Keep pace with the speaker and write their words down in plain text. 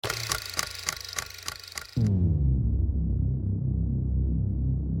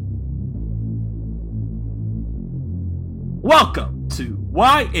Welcome to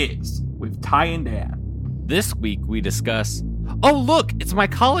Why Is with Ty and Dan. This week we discuss, oh look, it's my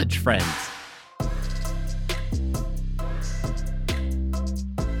college friends.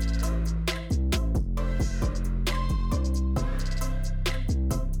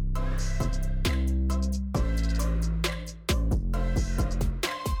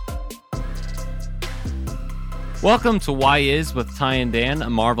 Welcome to Why Is with Ty and Dan, a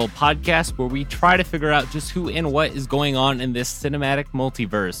Marvel podcast where we try to figure out just who and what is going on in this cinematic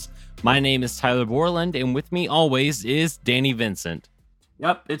multiverse. My name is Tyler Borland, and with me always is Danny Vincent.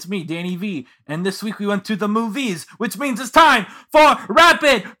 Yep, it's me, Danny V. And this week we went to the movies, which means it's time for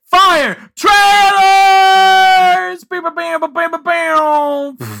Rapid Fire Trailers!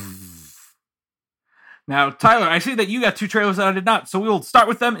 Now, Tyler, I see that you got two trailers that I did not, so we will start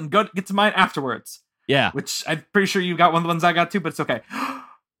with them and get to mine afterwards. Yeah. Which I'm pretty sure you got one of the ones I got too, but it's okay.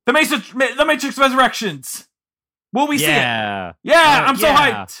 The Matrix Resurrections. Will we see it? Yeah, I'm so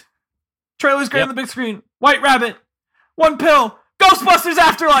hyped. Trailer's great on the big screen. White Rabbit. One pill. Ghostbusters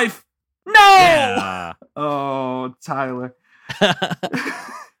Afterlife. No! Yeah. Oh, Tyler.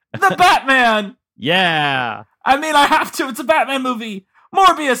 The Batman. Yeah. I mean, I have to. It's a Batman movie.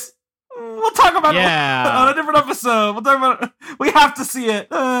 Morbius. We'll talk about it on a different episode. We'll talk about it. We have to see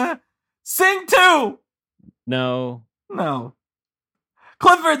it. Sing 2. No.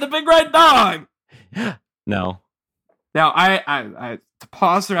 Clifford the Big Red Dog. No. Now, I to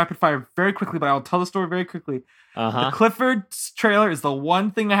pause the rapid fire very quickly, but I'll tell the story very quickly. The Clifford trailer is the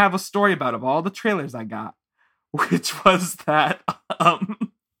one thing I have a story about of all the trailers I got, which was that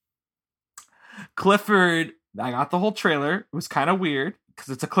Clifford, I got the whole trailer. It was kind of weird because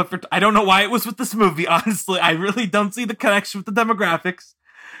it's a Clifford. I don't know why it was with this movie, honestly. I really don't see the connection with the demographics.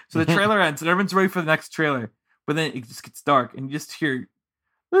 So the trailer ends and everyone's ready for the next trailer. But then it just gets dark and you just hear,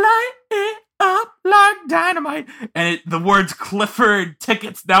 light it up like dynamite. And the words Clifford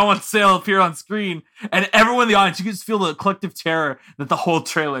tickets now on sale appear on screen. And everyone in the audience, you can just feel the collective terror that the whole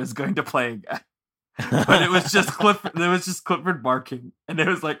trailer is going to play again. But it was just Clifford. It was just Clifford barking. And it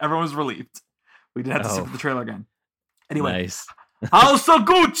was like, everyone was relieved. We didn't have to see the trailer again. Anyway. Nice. House of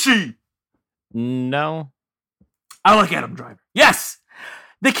Gucci. No. I like Adam Driver. Yes.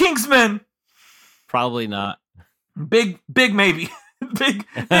 The Kingsman. Probably not. Big maybe. big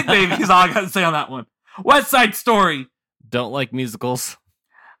maybe is all I got to say on that one. West Side Story. Don't like musicals.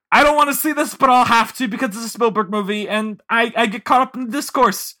 I don't want to see this, but I'll have to because it's a Spielberg movie, and I get caught up in the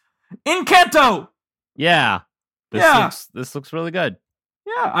discourse. Encanto. Yeah. This looks really good.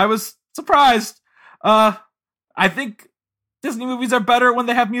 Yeah, I was surprised. I think Disney movies are better when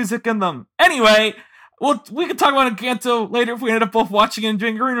they have music in them. Anyway, well, we can talk about Encanto later if we end up both watching it and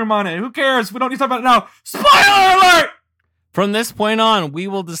doing green room on it. Who cares? We don't need to talk about it now. Spoiler alert! From this point on, we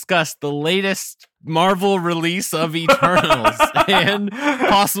will discuss the latest Marvel release of Eternals and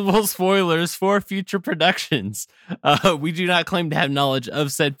possible spoilers for future productions. We do not claim to have knowledge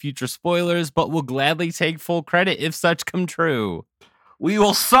of said future spoilers, but will gladly take full credit if such come true. We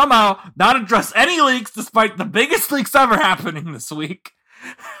will somehow not address any leaks despite the biggest leaks ever happening this week.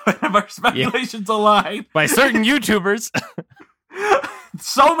 If our speculations align. By certain YouTubers.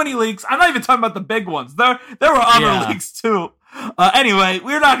 So many leaks. I'm not even talking about the big ones. There were other leaks too. Anyway,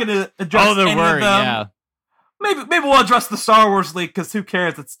 we're not going to address any of them. Yeah. Maybe we'll address the Star Wars leak because who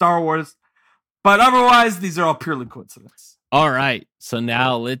cares? It's Star Wars. But otherwise, these are all purely coincidence. All right. So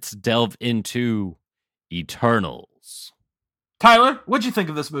now let's delve into Eternals. Tyler, what'd you think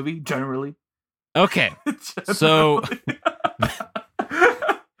of this movie generally? Okay. So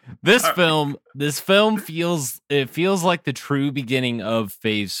This film feels like the true beginning of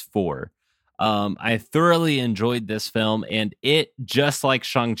Phase 4. I thoroughly enjoyed this film, and it, just like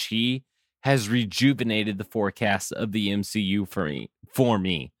Shang-Chi, has rejuvenated the forecast of the MCU for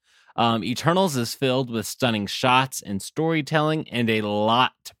me. Eternals is filled with stunning shots and storytelling, and a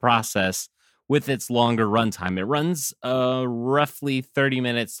lot to process with its longer runtime. It runs roughly 30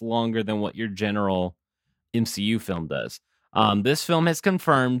 minutes longer than what your general MCU film does. This film has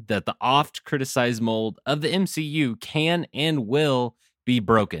confirmed that the oft-criticized mold of the MCU can and will be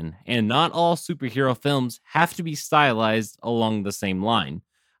broken, and not all superhero films have to be stylized along the same line.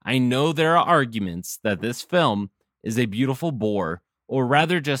 I know there are arguments that this film is a beautiful bore, or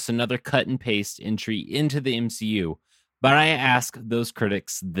rather just another cut-and-paste entry into the MCU, but I ask those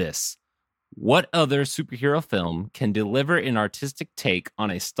critics this. What other superhero film can deliver an artistic take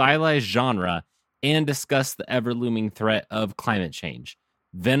on a stylized genre and discuss the ever-looming threat of climate change?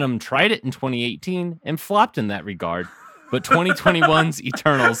 Venom tried it in 2018 and flopped in that regard, but 2021's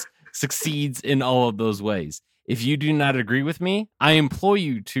Eternals succeeds in all of those ways. If you do not agree with me, I implore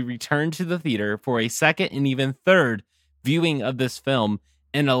you to return to the theater for a second and even third viewing of this film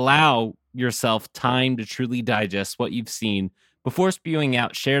and allow yourself time to truly digest what you've seen before spewing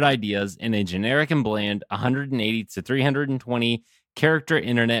out shared ideas in a generic and bland 180 to 320 character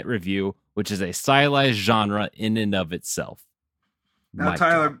internet review, which is a stylized genre in and of itself. Now,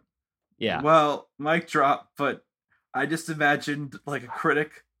 Tyler, drop. Yeah. Well, mic drop, but I just imagined like a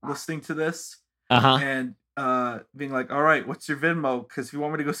critic listening to this and being like, all right, what's your Venmo? Because if you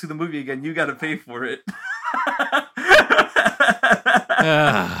want me to go see the movie again, you got to pay for it.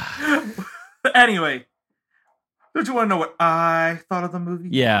 Anyway, don't you want to know what I thought of the movie?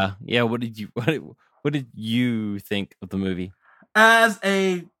 Yeah. What did you think of the movie? As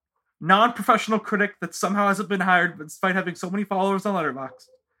a non-professional critic that somehow hasn't been hired, despite having so many followers on Letterboxd,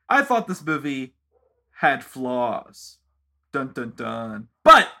 I thought this movie had flaws. Dun dun dun.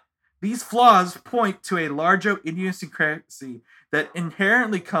 But these flaws point to a larger idiosyncrasy that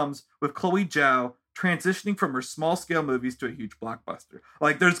inherently comes with Chloe Zhao transitioning from her small-scale movies to a huge blockbuster.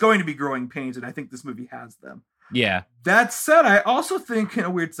 Like, there's going to be growing pains, and I think this movie has them. Yeah. That said, I also think, in a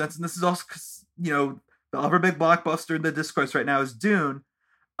weird sense, and this is also because, you know, the other big blockbuster in the discourse right now is Dune.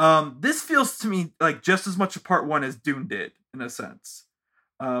 This feels to me like just as much a part one as Dune did, in a sense.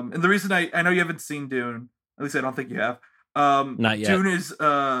 And the reason I know you haven't seen Dune, at least I don't think you have. Not yet. Dune is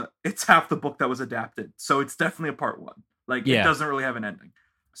it's half the book that was adapted, so it's definitely a part one. Like, it doesn't really have an ending.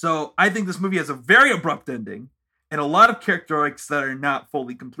 So I think this movie has a very abrupt ending and a lot of character arcs that are not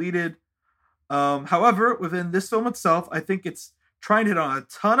fully completed. However, within this film itself, I think it's trying to hit on a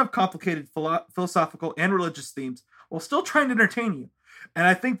ton of complicated philosophical and religious themes while still trying to entertain you. And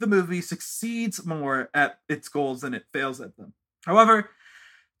I think the movie succeeds more at its goals than it fails at them. However,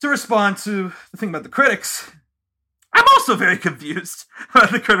 to respond to the thing about the critics, I'm also very confused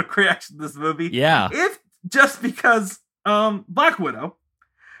about the critic reaction to this movie. Yeah. If just because Black Widow,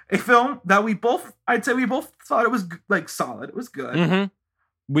 a film that I'd say we both thought it was like solid. It was good.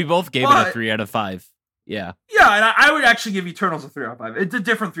 Mm-hmm. We both gave it a 3 out of 5. Yeah. Yeah, and I would actually give Eternals a 3 out of 5. It's a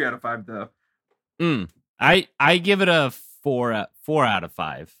different 3 out of 5 though. I give it a 4 out of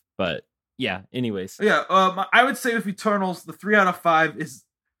 5. But yeah, anyways. Yeah, I would say with Eternals, the 3 out of 5 is,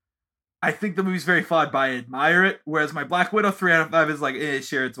 I think the movie's very flawed, but I admire it. Whereas my Black Widow 3 out of 5 is like,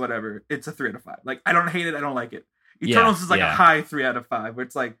 sure, it's whatever. It's a 3 out of 5. Like, I don't hate it, I don't like it. Eternals is like a high 3 out of 5, where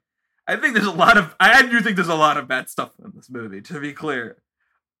it's like, I do think there's a lot of bad stuff in this movie, to be clear.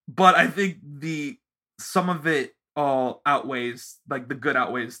 But I think some of it all outweighs, like the good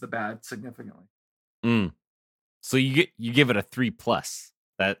outweighs the bad significantly. So you give it a 3+.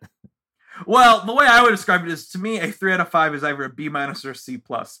 That. Well, the way I would describe it is, to me, a 3 out of 5 is either a B- or a C+.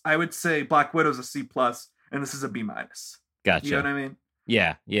 I would say Black Widow's a C+, and this is a B-. Gotcha. You know what I mean?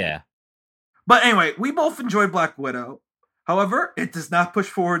 Yeah. But anyway, we both enjoyed Black Widow. However, it does not push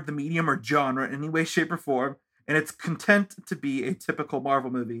forward the medium or genre in any way, shape, or form, and it's content to be a typical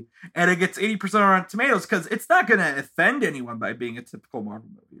Marvel movie. And it gets 80% on Rotten Tomatoes because it's not going to offend anyone by being a typical Marvel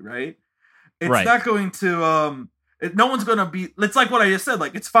movie, right? It's not going to, no one's going to be, it's like what I just said,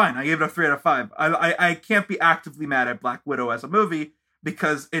 like, it's fine. I gave it a 3 out of 5. I can't be actively mad at Black Widow as a movie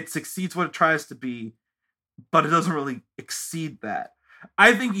because it succeeds what it tries to be, but it doesn't really exceed that.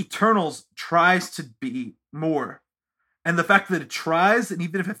 I think Eternals tries to be more. And the fact that it tries, and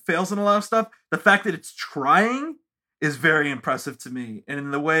even if it fails in a lot of stuff, the fact that it's trying is very impressive to me.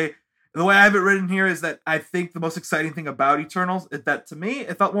 And the way I have it written here is that I think the most exciting thing about Eternals is that, to me,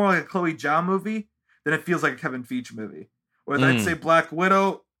 it felt more like a Chloe Zhao movie than it feels like a Kevin Feige movie. Whereas I'd say Black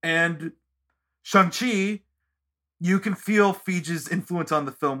Widow and Shang-Chi, you can feel Feige's influence on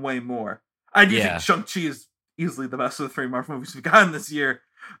the film way more. I do think Shang-Chi is easily the best of the 3 Marvel movies we've gotten this year.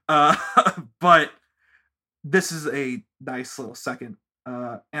 But this is a nice little second.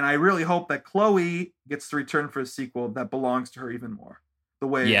 And I really hope that Chloe gets to return for a sequel that belongs to her even more. The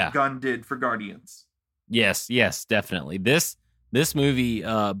way Gunn did for Guardians. Yes, definitely. This movie,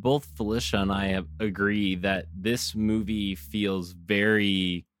 both Felicia and I agree that this movie feels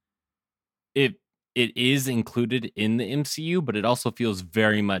very... It is included in the MCU, but it also feels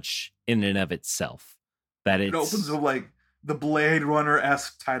very much in and of itself. It opens with like the Blade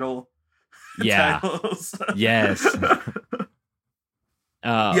Runner-esque title. Titles. Yes.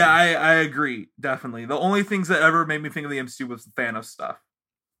 I agree, definitely. The only things that ever made me think of the MCU was the Thanos stuff.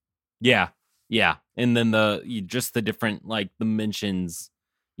 Yeah, and then just the different, like, the mentions,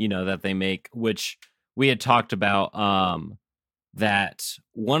 that they make, which we had talked about. That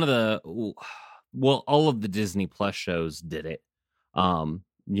one of all of the Disney Plus shows did it.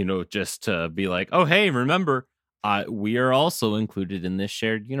 Just to be like, oh hey, remember, we are also included in this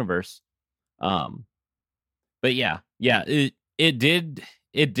shared universe. But it did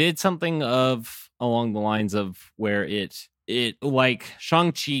it did something of along the lines of where it like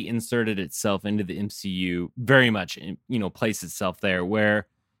Shang-Chi inserted itself into the MCU very much, placed itself there, where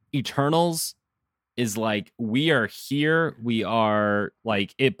Eternals is like, we are here, we are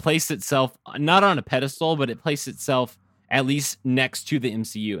like, it placed itself not on a pedestal, but it placed itself at least next to the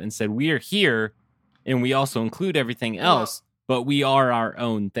MCU and said, we are here and we also include everything else, but we are our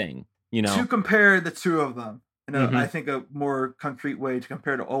own thing, To compare the two of them, I think a more concrete way to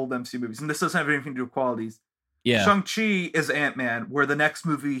compare to old MCU movies, and this doesn't have anything to do with qualities. Yeah. Shang-Chi is Ant-Man, where the next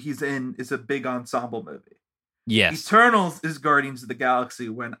movie he's in is a big ensemble movie. Yes. Eternals is Guardians of the Galaxy,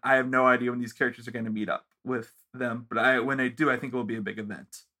 when I have no idea when these characters are going to meet up with them, but when they do, I think it will be a big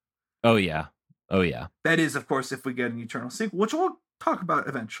event. Oh yeah. That is, of course, if we get an Eternal sequel, which we'll talk about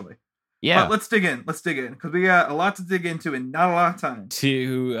eventually. Yeah. But let's dig in, because we got a lot to dig into and not a lot of time.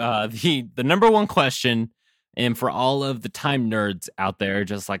 To the number one question, and for all of the time nerds out there,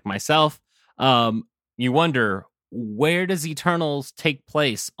 just like myself, you wonder, where does Eternals take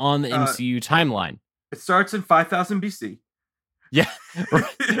place on the MCU timeline? It starts in 5000 BC. Yeah,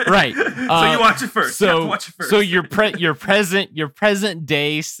 right. So you watch it first. So your present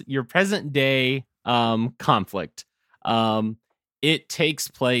day conflict. It takes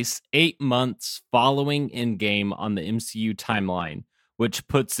place 8 months following Endgame on the MCU timeline, which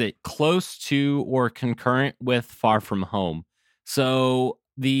puts it close to or concurrent with Far From Home. So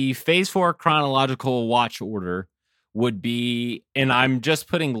the Phase 4 chronological watch order would be, and I'm just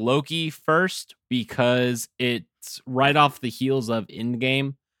putting Loki first because it's right off the heels of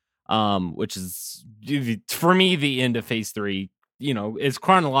Endgame, which is, for me, the end of Phase 3, is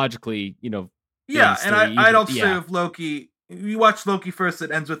chronologically, Yeah, and I'd also say with Loki, you watch Loki first,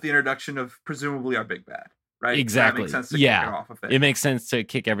 it ends with the introduction of presumably our big bad, right? Exactly. That makes sense to kick it off with it. It makes sense to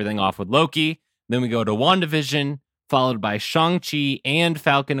kick everything off with Loki. Then we go to WandaVision, followed by Shang-Chi and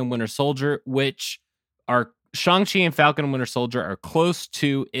Falcon and Winter Soldier, which are Shang-Chi and Falcon and Winter Soldier are close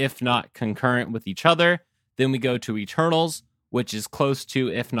to, if not concurrent with each other. Then we go to Eternals, which is close to,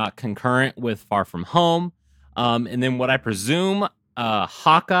 if not concurrent with Far From Home. And then what I presume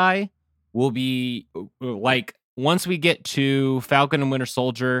Hawkeye will be like, once we get to Falcon and Winter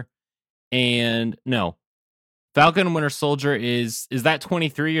Soldier, Falcon and Winter Soldier is that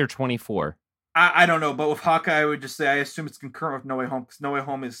 23 or 24? I don't know, but with Hawkeye, I would just say I assume it's concurrent with No Way Home, because No Way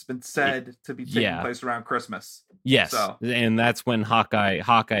Home has been said to be taking place around Christmas. Yes, and that's when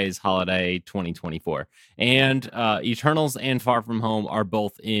Hawkeye's holiday 2024, and Eternals and Far From Home are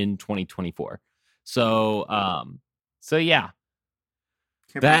both in 2024. So yeah,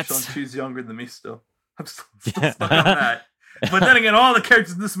 Shang-Chi's younger than me still. I'm still stuck on that. But then again, all the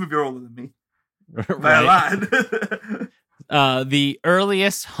characters in this movie are older than me by a lot. The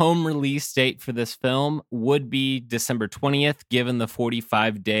earliest home release date for this film would be December 20th, given the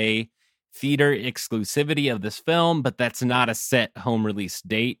 45-day theater exclusivity of this film, but that's not a set home release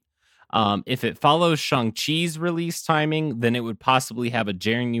date. If it follows Shang-Chi's release timing, then it would possibly have a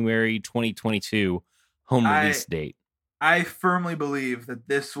January 2022 home release date. I firmly believe that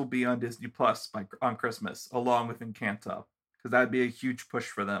this will be on Disney Plus on Christmas, along with Encanto, because that'd be a huge push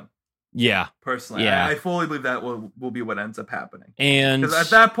for them. Yeah, personally, I fully believe that will be what ends up happening. And because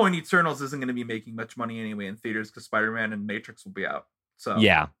at that point, Eternals isn't going to be making much money anyway in theaters, because Spider-Man and Matrix will be out. So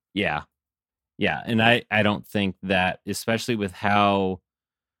yeah, and I don't think that, especially with how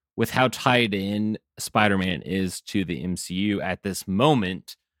tied in Spider-Man is to the MCU at this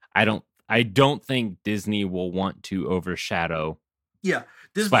moment, I don't think Disney will want to overshadow. Yeah,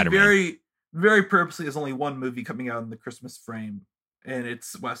 Disney Spider-Man. very, very purposely has only one movie coming out in the Christmas frame, and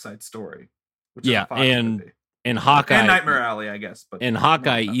it's West Side Story. Which is a Fox movie. And Hawkeye and Nightmare Alley, I guess. But and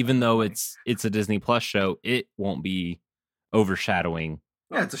Hawkeye, even though it's a Disney Plus show, it won't be overshadowing.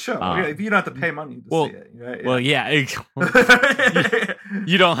 Yeah, it's a show. If you don't have to pay money to see it. Right? Well, yeah.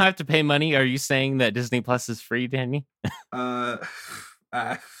 You don't have to pay money. Are you saying that Disney Plus is free, Danny? We're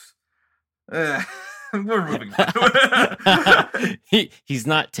moving on. He's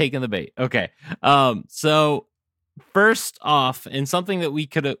not taking the bait. Okay. So first off, and something that we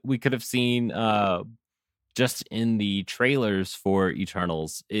could have seen just in the trailers for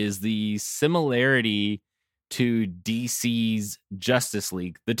Eternals is the similarity to DC's Justice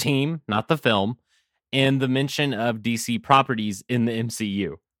League, the team, not the film, and the mention of DC properties in the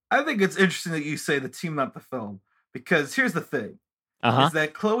MCU. I think it's interesting that you say the team, not the film, because here's the thing. Is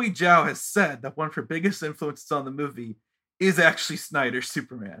that Chloe Zhao has said that one of her biggest influences on the movie is actually Snyder's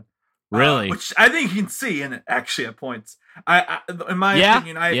Superman. Really? Which I think you can see in it, actually, at points. In my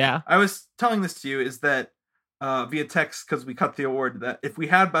opinion, I was telling this to you, is that via text, because we cut the award, that if we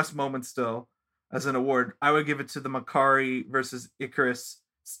had Best Moment still as an award, I would give it to the Makari versus Icarus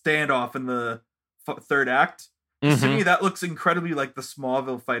standoff in the third act. To Mhm. me, that looks incredibly like the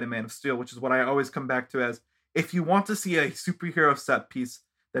Smallville fight in Man of Steel, which is what I always come back to as, if you want to see a superhero set piece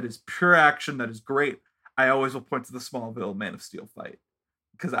that is pure action, that is great, I always will point to the Smallville Man of Steel fight,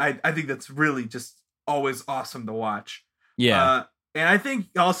 because I think that's really just always awesome to watch. Yeah. And I think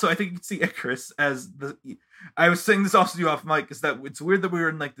you can see Icarus as the. I was saying this also to you off mic, is that it's weird that we were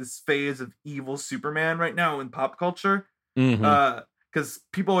in like this phase of evil Superman right now in pop culture. Mhm. Because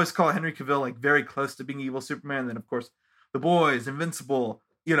people always call Henry Cavill like very close to being evil Superman. And then of course, The Boys, Invincible,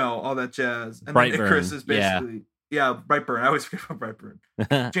 all that jazz. And then Icarus is basically Brightburn. I always forget about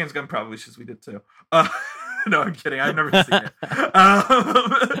Brightburn. James Gunn probably wishes we did too. No, I'm kidding. I've never seen it.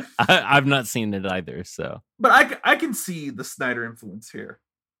 I've not seen it either. So, but I can see the Snyder influence here.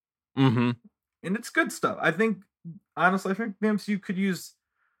 Mm-hmm. And it's good stuff. Honestly, I think the MCU could use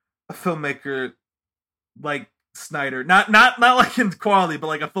a filmmaker like Snyder, not like in quality, but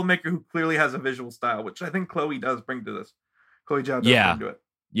like a filmmaker who clearly has a visual style, which I think Chloe does bring to this. Chloe Zhao does bring to it.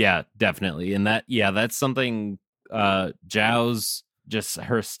 Yeah, definitely. And that's something Zhao's, just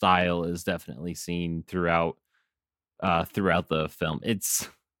her style is definitely seen throughout the film. It's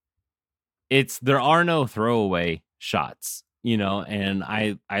there are no throwaway shots, and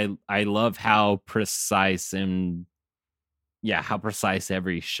I love how precise every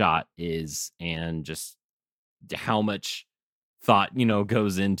shot is, and just how much thought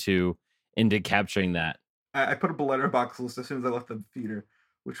goes into capturing that. I put up a letterbox list as soon as I left the theater,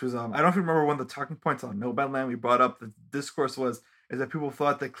 which was I don't know if you remember one of the talking points on Nomadland we brought up. The discourse is that people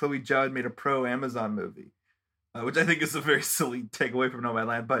thought that Chloe Zhao had made a pro Amazon movie, which I think is a very silly takeaway from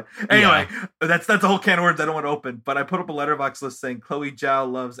Nomadland. But anyway, that's a whole can of words I don't want to open. But I put up a letterbox list saying Chloe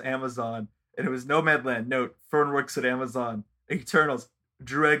Zhao loves Amazon, and it was Nomadland. Note: Fern works at Amazon. Eternals.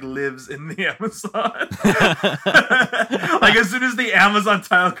 Dreg lives in the Amazon. Like as soon as the Amazon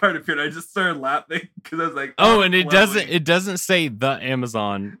title card appeared, I just started laughing because I was like, "Oh!" And it doesn't say the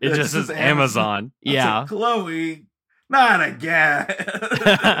Amazon; it just says Amazon. Yeah, like, Chloe, not again.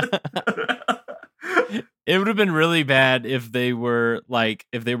 It would have been really bad if they were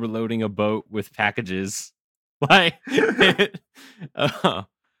loading a boat with packages, like.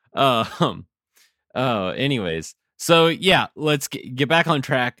 Anyways. So yeah, let's get back on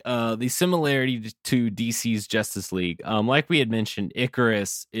track. The similarity to DC's Justice League, like we had mentioned,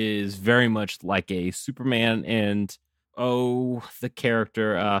 Icarus is very much like a Superman, and the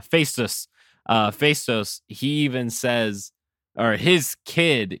character Phastos. Phastos, he even says, or his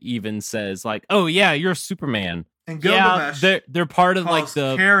kid even says, like, "Oh yeah, you're Superman." And Gilgamesh, they're part of like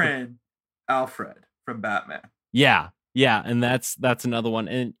the Karen Alfred from Batman. Yeah, and that's another one.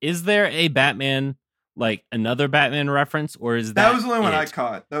 And is there a Batman? Like another Batman reference, or is that was the only one I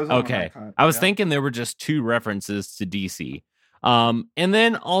caught? That was the only one I caught. I was thinking there were just two references to DC. And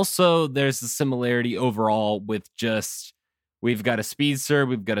then also there's the similarity overall with just, we've got a speedster,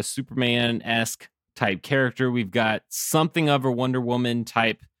 we've got a Superman-esque type character, we've got something of a Wonder Woman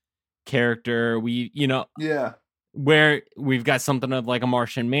type character. Where we've got something of like a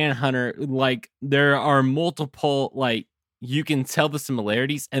Martian Manhunter. Like there are multiple, like, you can tell the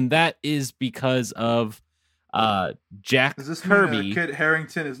similarities, and that is because of Jack Kirby. Is this Kit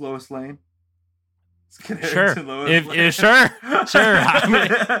Harington is Lois Lane? Sure. Sure. I mean,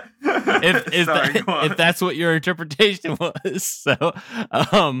 if that's what your interpretation was,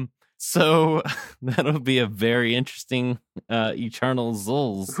 so that'll be a very interesting Eternal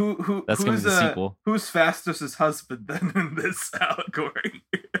Zulls. That's going to be the sequel. Who's Phastos' husband then in this allegory?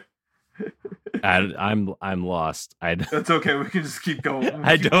 I'm lost. That's okay. We can just keep going.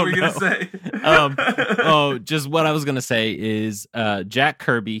 I don't know. What were you gonna say? Just what I was gonna say is Jack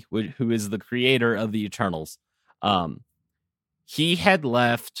Kirby, who is the creator of the Eternals. He had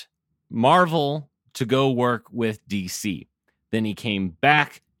left Marvel to go work with DC. Then he came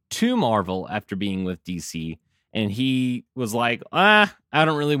back to Marvel after being with DC, and he was like, I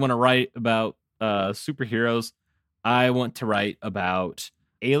don't really want to write about superheroes. I want to write about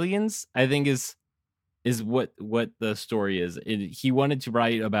aliens, I think is what the story is. He wanted to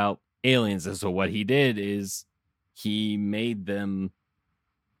write about aliens, and so what he did is he made them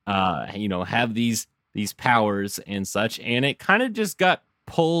have these powers and such, and it kind of just got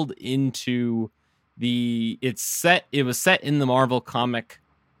pulled into it was set in the Marvel comic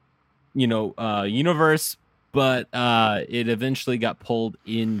universe, but it eventually got pulled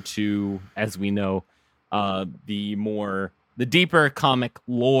into, as we know, the deeper comic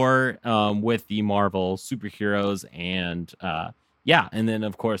lore with the Marvel superheroes, and and then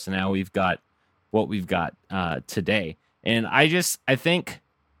of course now we've got what we've got today. And I think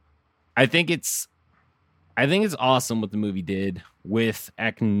it's awesome what the movie did with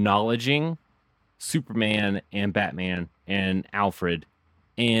acknowledging Superman and Batman and Alfred,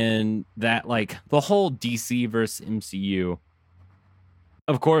 and that like the whole DC versus MCU.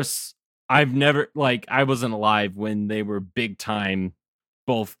 Of course, I've never like I wasn't alive when they were big time,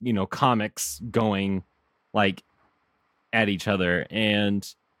 both comics going like at each other, and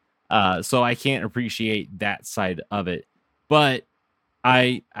so I can't appreciate that side of it. But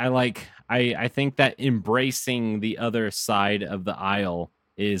I think that embracing the other side of the aisle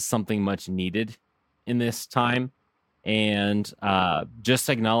is something much needed in this time, and just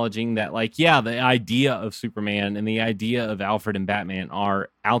acknowledging that like the idea of Superman and the idea of Alfred and Batman are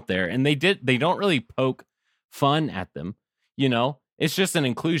out there, and they don't really poke fun at them. It's just an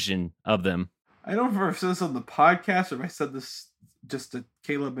inclusion of them. I don't know if I said this on the podcast or if I said this just to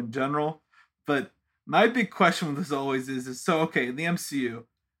Caleb in general, but my big question with this always is so okay, in the MCU,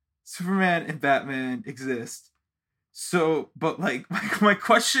 Superman and Batman exist. So, but like my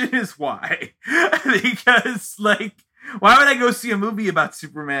question is why? Because like, why would I go see a movie about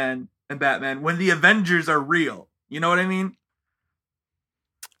Superman and Batman when the Avengers are real? You know what I mean?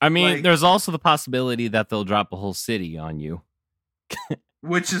 I mean, like, there's also the possibility that they'll drop a whole city on you.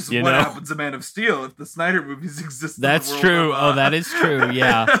 Which is what happens in Man of Steel if the Snyder movies exist. That's true. Oh, that is true.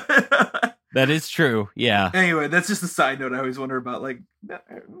 Yeah. That is true. Yeah. Anyway, that's just a side note I always wonder about. Like,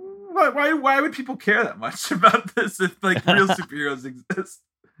 why would people care that much about this if like real superheroes exist?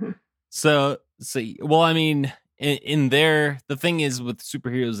 So, well, I mean, the thing is with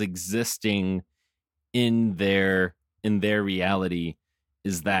superheroes existing in their reality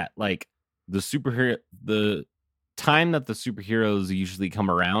is that like the time that the superheroes usually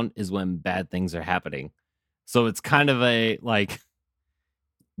come around is when bad things are happening. So it's kind of a like,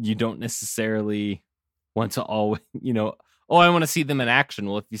 you don't necessarily want to always, I want to see them in action.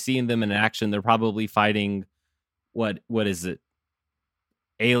 Well, if you see them in action, they're probably fighting what is it?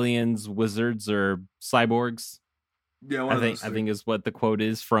 Aliens, wizards, or cyborgs? Yeah, I think is what the quote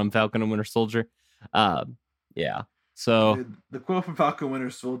is from Falcon and Winter Soldier. Yeah. So the quote from Falcon and Winter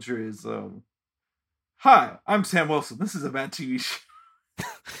Soldier is "Hi, I'm Sam Wilson. This is a bad TV show."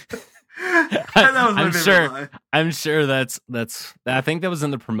 I'm sure that's I think that was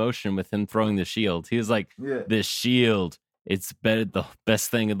in the promotion with him throwing the shield. He was like, "This shield, it's the best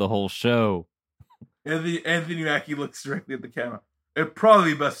thing of the whole show." And Anthony Mackie looks directly at the camera. It'd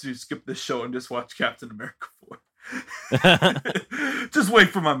probably be best to skip this show and just watch Captain America 4. Just wait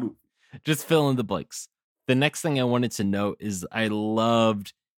for my movie. Just fill in the blanks. The next thing I wanted to note is I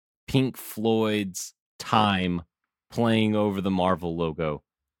loved Pink Floyd's Time playing over the Marvel logo.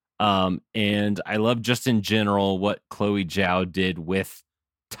 And I love just in general what Chloe Zhao did with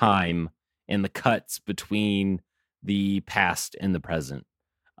time and the cuts between the past and the present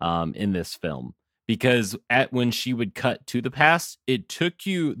in this film. Because when she would cut to the past, it took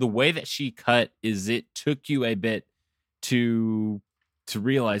you, the way that she cut is it took you a bit to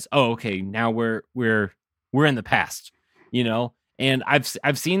realize, oh, okay, now we're in the past, And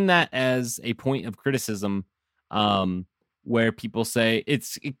I've seen that as a point of criticism, where people say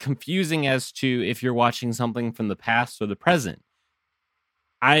it's confusing as to if you're watching something from the past or the present.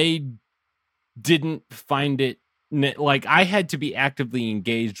 I didn't find it like I had to be actively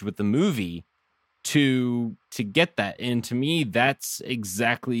engaged with the movie to get that, and to me that's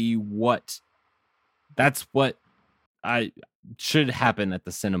exactly what I should happen at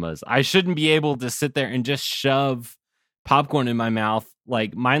the cinemas. I shouldn't be able to sit there and just shove popcorn in my mouth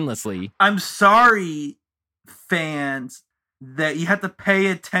like mindlessly. I'm sorry, fans, that you have to pay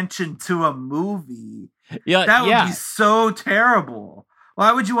attention to a movie. Yeah, that would be so terrible.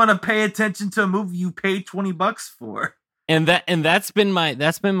 Why would you want to pay attention to a movie you paid $20 for? And that's been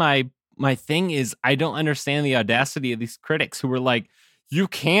my thing is I don't understand the audacity of these critics who were like, you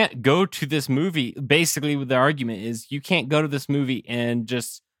can't go to this movie. Basically, the argument is you can't go to this movie and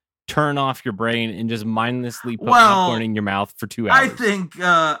just turn off your brain and just mindlessly put popcorn in your mouth for 2 hours.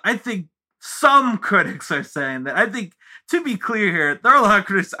 I think some critics are saying that. I think, to be clear here, there are a lot of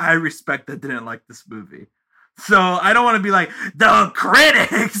critics I respect that didn't like this movie. So I don't want to be like, the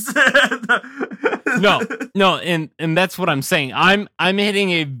critics. No, and that's what I'm saying. I'm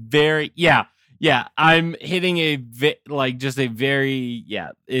hitting a very I'm hitting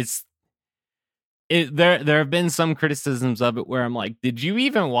there have been some criticisms of it where I'm like, did you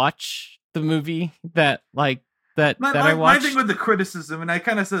even watch the movie that I watched? My thing with the criticism, and I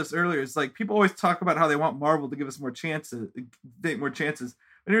kind of said this earlier, is like people always talk about how they want Marvel to give us more chances. And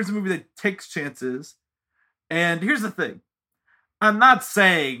here's a movie that takes chances. And here's the thing. I'm not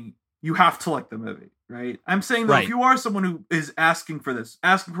saying you have to like the movie, right? I'm saying that if you are someone who is asking for this,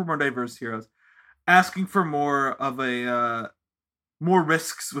 asking for more diverse heroes, asking for more of a more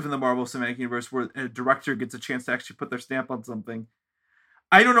risks within the Marvel Cinematic Universe where a director gets a chance to actually put their stamp on something.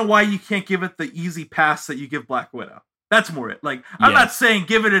 I don't know why you can't give it the easy pass that you give Black Widow. That's more it. Like, I'm not saying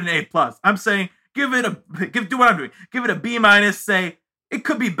give it an A+. I'm saying do what I'm doing. Give it a B-. Say it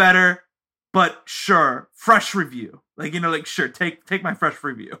could be better, but sure, fresh review. Like, sure, take my fresh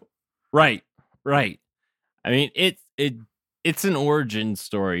review. Right. I mean, it's an origin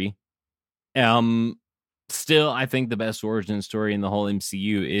story. Still, I think the best origin story in the whole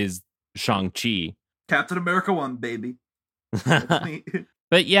MCU is Shang-Chi. Captain America 1, baby. That's me.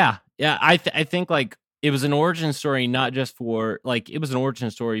 But yeah, I think like it was an origin story, not just for like it was an origin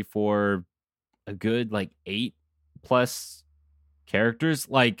story for a good like 8+ characters.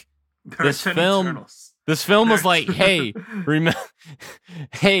 Like this film was like, hey,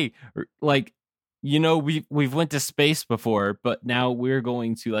 hey, like we've went to space before, but now we're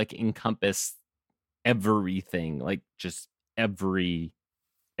going to like encompass everything, like just every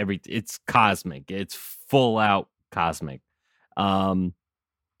it's cosmic, it's full out cosmic.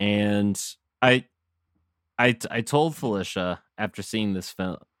 And I told Felicia after seeing this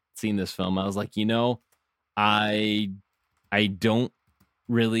film, I was like, I don't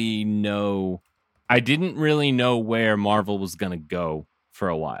really know. I didn't really know where Marvel was going to go for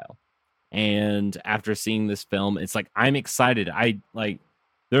a while. And after seeing this film, it's like, I'm excited.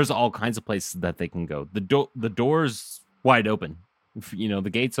 There's all kinds of places that they can go. The door's wide open. The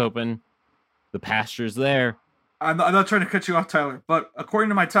gate's open. The pasture's there. I'm not trying to cut you off, Tyler, but according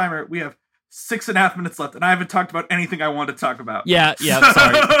to my timer, we have 6.5 minutes left, and I haven't talked about anything I wanted to talk about. Yeah,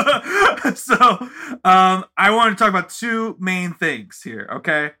 sorry. So, I want to talk about two main things here,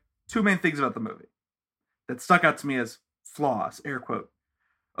 okay? Two main things about the movie that stuck out to me as flaws, air quote.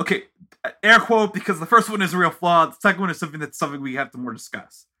 Okay, air quote, because the first one is a real flaw. The second one is something we have to more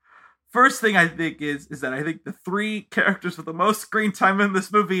discuss. First thing I think is that I think the 3 characters with the most screen time in this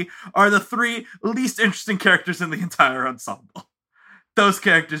movie are the 3 least interesting characters in the entire ensemble. Those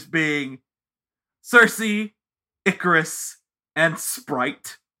characters being Cersei, Ikaris, and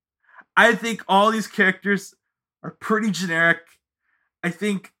Sprite. I think all these characters are pretty generic. I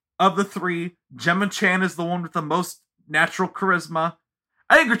think of the 3, Gemma Chan is the one with the most natural charisma.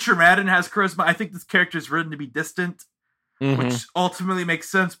 I think Richard Madden has charisma. I think this character is written to be distant. Mm-hmm. Which ultimately makes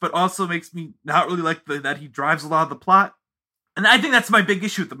sense, but also makes me not really like that he drives a lot of the plot. And I think that's my big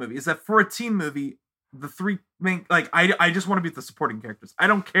issue with the movie, is that for a teen movie, the 3 main, like, I just want to be with the supporting characters. I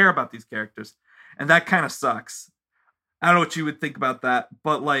don't care about these characters, and that kind of sucks. I don't know what you would think about that,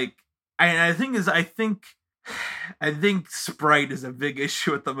 but like, I think Sprite is a big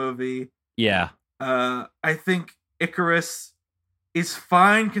issue with the movie. Yeah. I think Ikaris is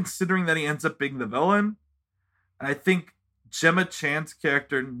fine considering that he ends up being the villain. And I think Gemma Chan's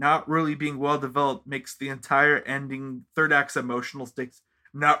character not really being well developed makes the entire ending, third act's emotional stakes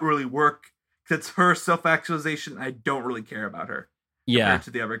not really work. Because it's her self-actualization. I don't really care about her. Yeah. Compared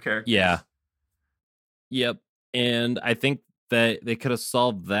to the other characters. Yeah. Yep. And I think that they could have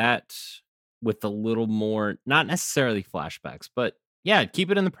solved that with a little more, not necessarily flashbacks, but yeah,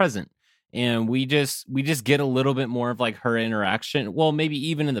 keep it in the present. And we just get a little bit more of like her interaction. Well, maybe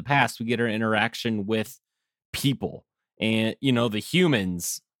even in the past, we get her interaction with people and, the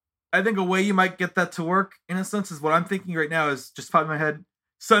humans. I think a way you might get that to work, in a sense, is what I'm thinking right now is just pop in my head.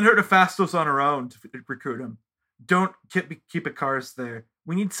 Send her to Phastos on her own to recruit him. Don't keep Ikaris there.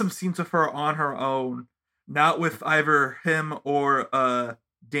 We need some scenes with her on her own, not with either him or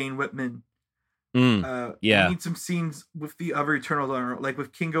Dane Whitman. Yeah. We need some scenes with the other Eternals on her, like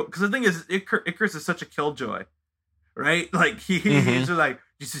with Kingo. Because the thing is, Ikaris is such a killjoy, right? Like he's just like,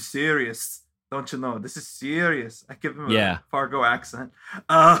 this is serious. Don't you know? This is serious. I give him a Fargo accent.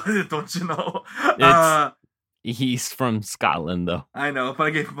 Don't you know? He's from Scotland, though. I know, but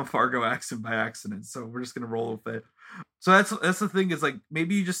I gave him a Fargo accent by accident, so we're just gonna roll with it. So that's the thing, is like,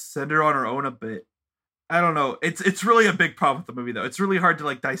 maybe you just send her on her own a bit. I don't know. It's really a big problem with the movie, though. It's really hard to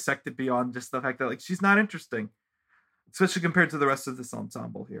like dissect it beyond just the fact that like she's not interesting, especially compared to the rest of this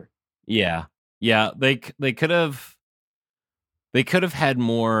ensemble here. Yeah. They could have had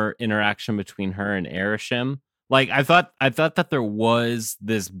more interaction between her and Arishem. Like I thought that there was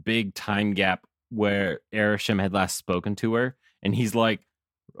this big time gap where Arishem had last spoken to her, and he's like,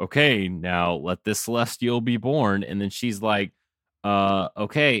 okay, now let this Celestial be born. And then she's like,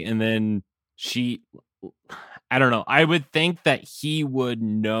 okay. And then I don't know. I would think that he would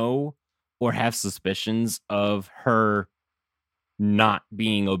know or have suspicions of her not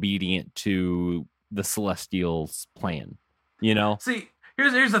being obedient to the Celestial's plan, See,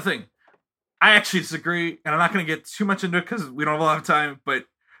 here's the thing. I actually disagree, and I'm not going to get too much into it because we don't have a lot of time, but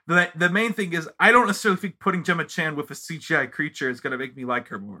the main thing is I don't necessarily think putting Gemma Chan with a CGI creature is going to make me like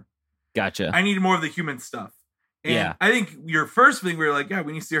her more. Gotcha. I need more of the human stuff. And Yeah. I think your first thing, we were like, yeah,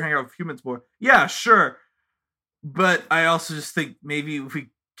 we need to see her hang out with humans more. Yeah, sure. But I also just think maybe if we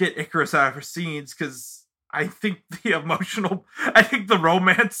get Icarus out of her scenes, because I think the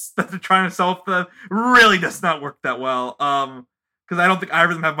romance that they're trying to sell for them really does not work that well. Because I don't think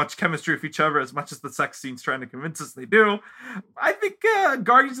either of them have much chemistry with each other as much as the sex scenes trying to convince us they do. I think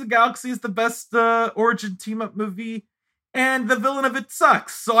Guardians of the Galaxy is the best origin team-up movie, and the villain of it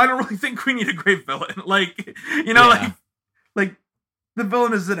sucks. So I don't really think we need a great villain. Like, you know, like the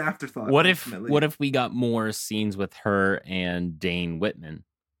villain is an afterthought. What if we got more scenes with her and Dane Whitman?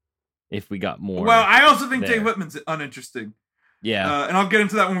 If we got more. Well, I also think Dane Whitman's uninteresting. Yeah. And I'll get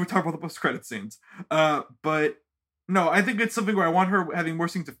into that when we talk about the post-credit scenes. But no, I think it's something where I want her having more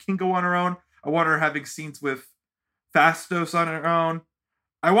scenes of Kingo on her own. I want her having scenes with Phastos on her own.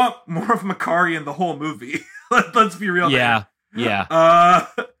 I want more of Makkari in the whole movie. Let's be real. Yeah. There. Yeah.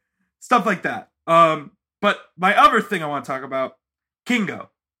 Stuff like that. But my other thing I want to talk about, Kingo.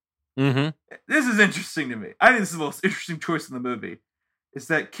 Mm-hmm. This is interesting to me. I think this is the most interesting choice in the movie. Is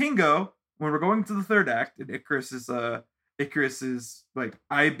that Kingo, when we're going to the third act, and Icarus is like,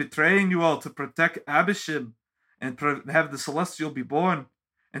 I'm betraying you all to protect Abishim and have the Celestial be born.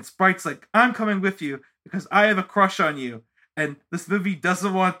 And Sprite's like, I'm coming with you because I have a crush on you. And this movie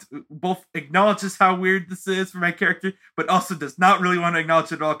doesn't want to both acknowledges how weird this is for my character, but also does not really want to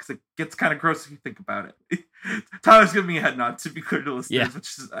acknowledge it at all because it gets kind of gross if you think about it. Tyler's giving me a head nod, to be clear to listeners,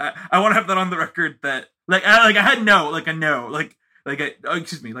 which is, I want to have that on the record that,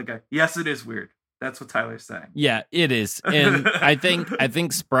 yes, it is weird. That's what Tyler's saying. Yeah, it is. And I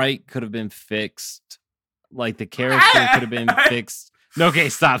think Sprite could have been fixed. Like the character could have been fixed. No, okay,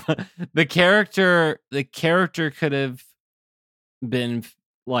 stop. The character could have been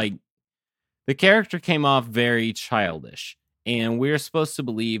like, the character came off very childish, and we're supposed to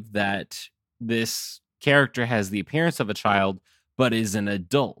believe that this character has the appearance of a child but is an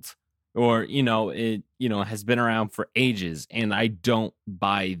adult, or has been around for ages, and I don't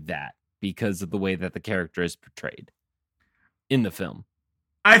buy that because of the way that the character is portrayed in the film.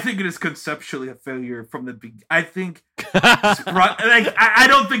 I think it is conceptually a failure from the beginning. I think I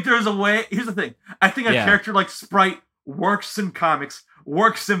don't think there's a way. Here's the thing. I think a character like Sprite works in comics,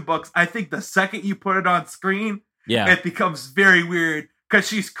 works in books. I think the second you put it on screen, it becomes very weird because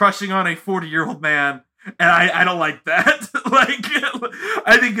she's crushing on a 40-year-old man, and I don't like that.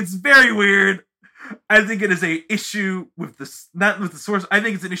 I think it's very weird. I think it is a issue with not with the source. I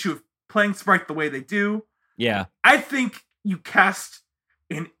think it's an issue of playing Sprite the way they do. Yeah. I think you cast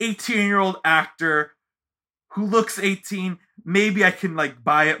an 18-year-old actor who looks 18, maybe I can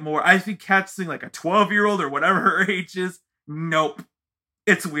buy it more. I think casting a 12-year-old or whatever her age is, nope.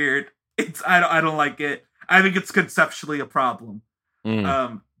 It's weird. I don't like it. I think it's conceptually a problem.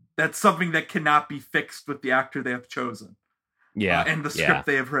 That's something that cannot be fixed with the actor they have chosen. Yeah. And the script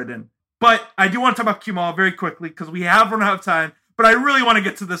they have written. But I do want to talk about Kumail very quickly because we have run out of time, but I really want to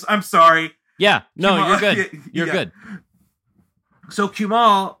get to this. I'm sorry. Yeah. No, Kumail, you're good. You're good.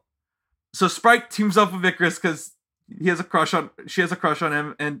 So Sprite teams up with Icarus because she has a crush on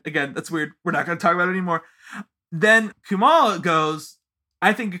him. And again, that's weird. We're not going to talk about it anymore. Then Kumail goes,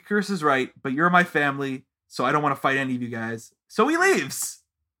 I think Icarus is right, but you're my family, so I don't want to fight any of you guys. So he leaves.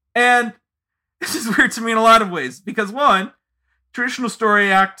 And this is weird to me in a lot of ways because one, traditional story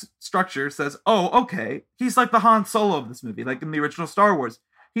act structure says, oh, okay, he's like the Han Solo of this movie, like in the original Star Wars.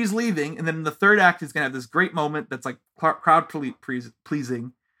 He's leaving, and then in the third act, he's going to have this great moment that's crowd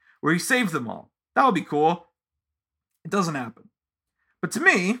pleasing, where he saves them all. That would be cool. It doesn't happen. But to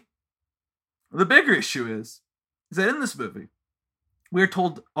me, the bigger issue is that in this movie, we're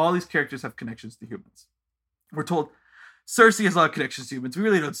told all these characters have connections to humans. We're told Cersei has a lot of connections to humans. We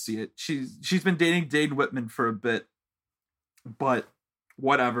really don't see it. She's been dating Dane Whitman for a bit, but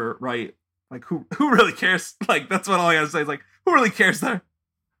whatever, right? Who really cares? That's what all I gotta say is who really cares there?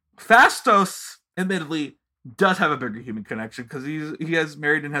 Phastos, admittedly, does have a bigger human connection because he has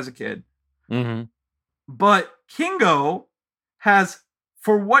married and has a kid. Mm-hmm. But Kingo has,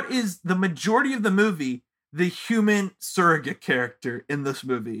 for what is the majority of the movie, the human surrogate character in this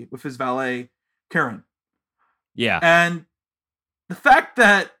movie with his valet, Karen. Yeah. And the fact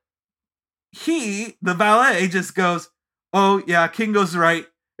that the valet, just goes, oh yeah, Kingo's right.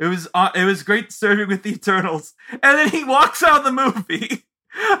 It was great serving with the Eternals. And then he walks out of the movie.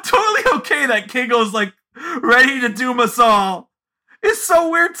 Totally okay that Kingo's ready to doom us all. It's so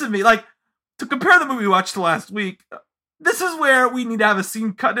weird to me. To compare the movie we watched last week, this is where we need to have a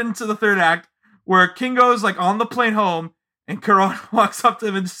scene cut into the third act where Kingo's on the plane home And Karan walks up to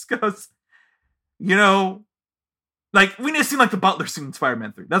him and just goes, you know, like, we need to seem like the Butler scene in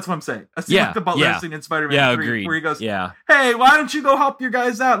Spider-Man 3. That's what I'm saying. A scene like the Butler scene in Spider-Man 3. Agreed. Where he goes, hey, why don't you go help your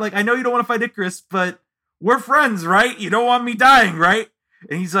guys out? Like, I know you don't want to fight Icarus, but we're friends, right? You don't want me dying, right?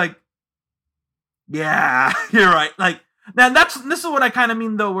 And he's like, yeah, you're right. Like, now this is what I kind of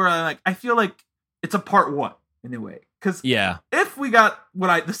mean, though, where I feel like it's a part one, in a way. Because if we got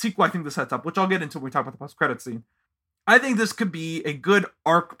the sequel I think this sets up, which I'll get into when we talk about the post-credit scene, I think this could be a good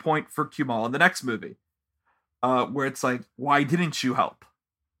arc point for Kumail in the next movie. Where it's like, why didn't you help?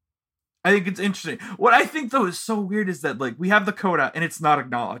 I think it's interesting. What I think, though, is so weird is that, like, we have the coda and it's not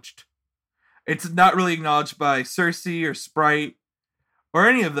acknowledged. It's not really acknowledged by Cersei or Sprite or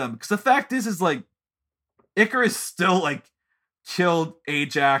any of them. Because the fact is like, Icarus still, like, killed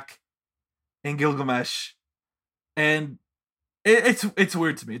Ajak and Gilgamesh. And it's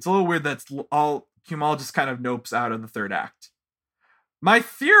weird to me. It's a little weird that all Kumail just kind of nopes out of the third act. My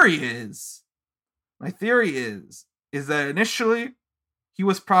theory is that initially he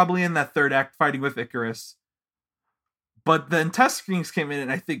was probably in that third act fighting with Icarus, but then test screenings came in,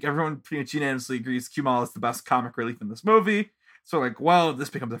 and I think everyone pretty much unanimously agrees Kumail is the best comic relief in this movie. So, like, well, this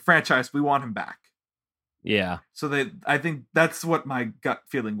becomes a franchise. We want him back. Yeah. So I think that's what my gut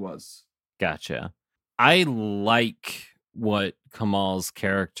feeling was. Gotcha. I like what Kumail's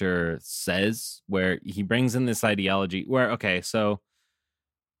character says, where he brings in this ideology where, okay, so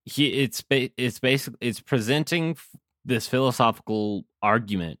it's basically, it's presenting this philosophical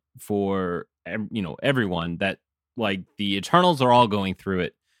argument for, you know, everyone that, like, the Eternals are all going through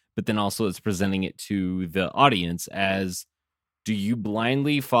it, but then also it's presenting it to the audience as, do you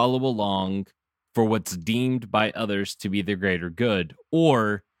blindly follow along for what's deemed by others to be the greater good,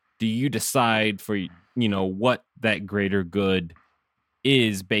 or do you decide for, you know, what that greater good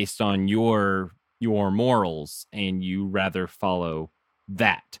is based on your morals, and you rather follow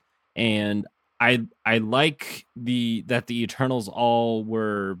that? And I like that the Eternals all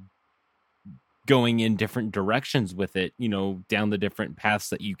were going in different directions with it, you know, down the different paths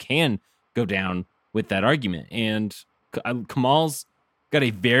that you can go down with that argument. And Kumail's got a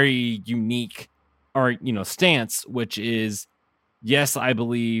very unique stance, which is, yes, I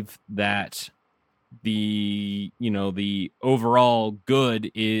believe that the overall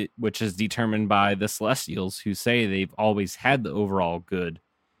good, which is determined by the Celestials, who say they've always had the overall good,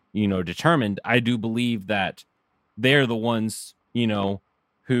 you know, determined. I do believe that they're the ones, you know,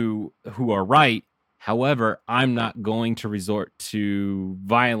 who are right. However, I'm not going to resort to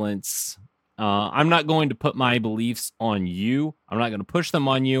violence. I'm not going to put my beliefs on you. I'm not going to push them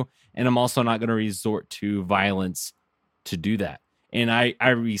on you. And I'm also not going to resort to violence to do that. And I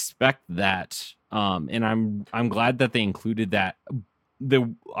respect that. And I'm glad that they included that.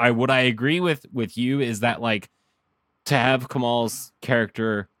 What I agree with you is that, like, to have Kumail's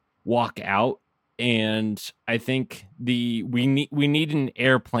character walk out, and I think we need an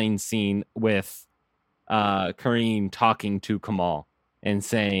airplane scene with Kareem talking to Kumail and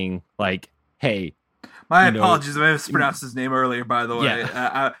saying, like, hey, my apologies if I mispronounced his name earlier, by the way.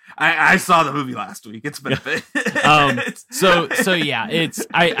 Yeah. I saw the movie last week. It's been a bit. So yeah,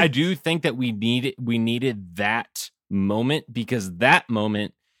 I do think that we needed that moment, because that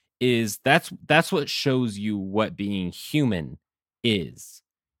moment is that's what shows you what being human is.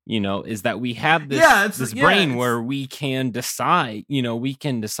 You know, is that we have this brain where we can decide, you know, we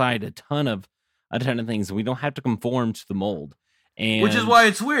can decide a ton of things. We don't have to conform to the mold. And which is why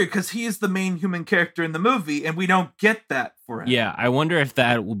it's weird, because he is the main human character in the movie, and we don't get that for him. Yeah, I wonder if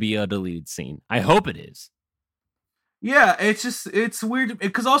that will be a deleted scene. I hope it is. Yeah, it's weird,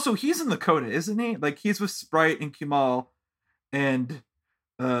 because also he's in the coda, isn't he? Like, he's with Sprite and Kumail and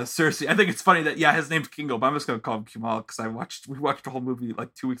Cersei. I think it's funny that, his name's Kingo, but I'm just gonna call him Kumail because we watched a whole movie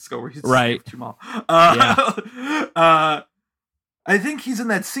like 2 weeks ago where he's right. Kumail. I think he's in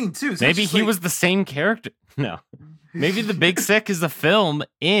that scene too. So maybe he was the same character. No, maybe the Big Sick is a film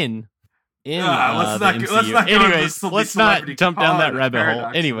in let's the MCU. Anyways, let's not jump down that rabbit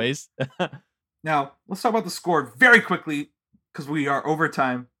hole. Anyways, now let's talk about the score very quickly because we are over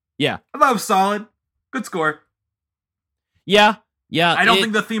time. Yeah, I thought it was solid, good score. Yeah. I don't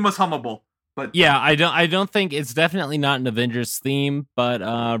think the theme was hummable, but yeah, I don't think it's definitely not an Avengers theme, but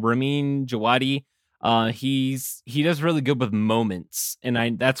Ramin Djawadi, he does really good with moments,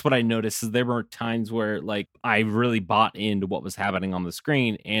 and that's what I noticed. Is there were times where, like, I really bought into what was happening on the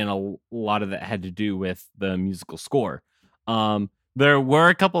screen, and a lot of that had to do with the musical score. There were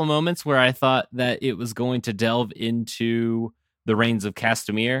a couple of moments where I thought that it was going to delve into the Reigns of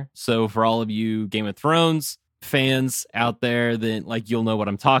Castamere. So for all of you Game of Thrones fans out there, then, like, you'll know what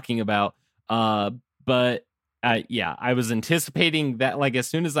I'm talking about. But Yeah, I was anticipating that. Like as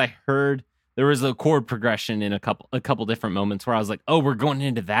soon as I heard there was a chord progression in a couple different moments where I was like, oh, we're going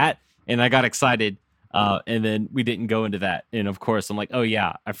into that, and I got excited. And then we didn't go into that, and of course I'm like, oh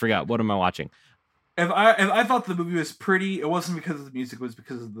yeah, I forgot. What am I watching? If I thought the movie was pretty, it wasn't because of the music, it was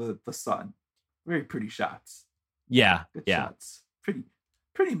because of the sun. Very pretty shots. Yeah, Good yeah. shots.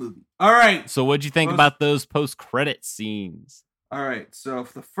 Pretty movie. All right. So what'd you think about those post-credit scenes? All right. So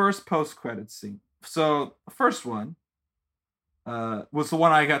for the first post-credit scene, so the first one was the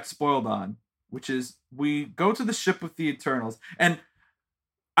one I got spoiled on, which is we go to the ship with the Eternals, and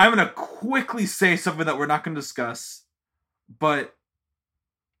I'm gonna quickly say something that we're not gonna discuss, but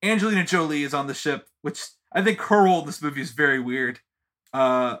Angelina Jolie is on the ship, which I think her role in this movie is very weird,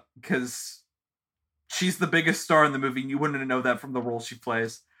 because she's the biggest star in the movie, and you wouldn't know that from the role she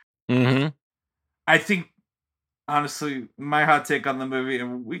plays. Mm-hmm. I think, honestly, my hot take on the movie,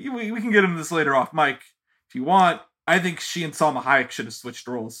 and we can get into this later off mic if you want. I think she and Salma Hayek should have switched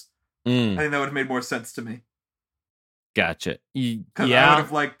roles. I think that would have made more sense to me. Gotcha. Because Yeah. I would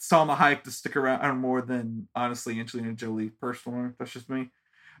have liked Salma Hayek to stick around more than, honestly, Angelina Jolie, personally. That's just me.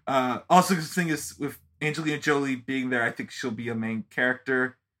 Also, the thing is, with Angelina Jolie being there, I think she'll be a main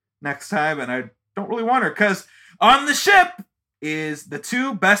character next time, and I don't really want her, because on the ship is the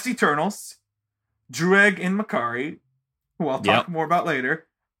two best Eternals, Druig and Makari, who I'll talk more about later,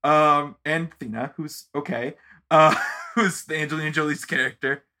 and Thena, who's okay, who's the Angelina Jolie's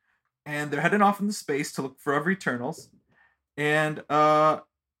character, and they're heading off into space to look for other Eternals, and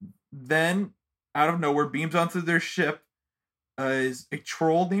then out of nowhere, beams onto their ship is a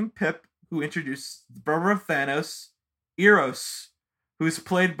troll named Pip, who introduced the brother of Thanos, Eros, who's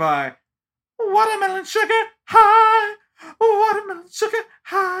played by Watermelon Sugar High, Watermelon Sugar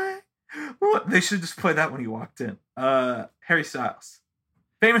High. They should just play that when he walked in. Harry Styles,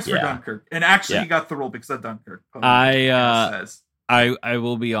 famous for Dunkirk, and actually he got the role because of Dunkirk. I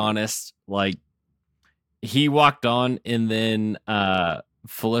will be honest, like he walked on, and then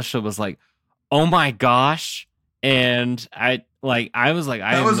Felicia was like, "Oh my gosh." And I was like,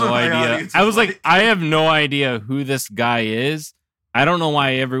 I have no idea. I was like, I have no idea who this guy is. I don't know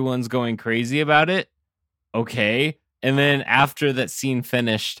why everyone's going crazy about it. Okay. And then after that scene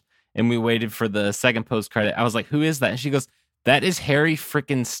finished and we waited for the second post credit, I was like, who is that? And she goes, that is Harry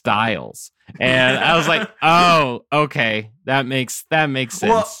freaking Styles. And I was like, oh, okay. That makes sense.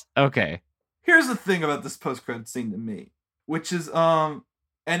 Well, okay. Here's the thing about this post credit scene to me, which is, and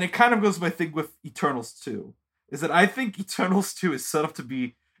it kind of goes by thing with Eternals 2. Is that I think Eternals 2 is set up to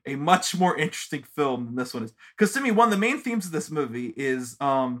be a much more interesting film than this one is. Because to me, one of the main themes of this movie is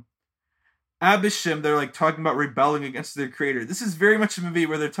Abishim, they're like talking about rebelling against their creator. This is very much a movie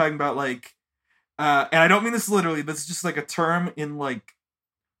where they're talking about like, and I don't mean this literally, but it's just like a term in like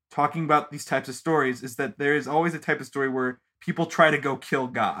talking about these types of stories, is that there is always a type of story where people try to go kill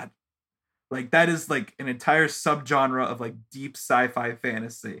God. Like that is like an entire subgenre of like deep sci-fi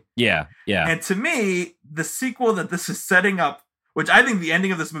fantasy. Yeah, yeah. And to me, the sequel that this is setting up, which I think the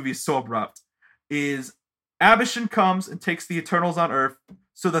ending of this movie is so abrupt, is Abishim comes and takes the Eternals on Earth.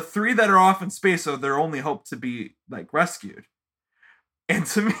 So the three that are off in space are their only hope to be like rescued. And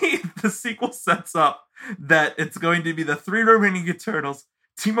to me, the sequel sets up that it's going to be the three remaining Eternals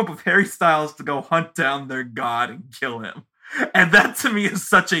team up with Harry Styles to go hunt down their god and kill him. And that to me is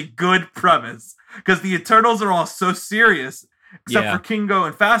such a good premise, because the Eternals are all so serious, except for Kingo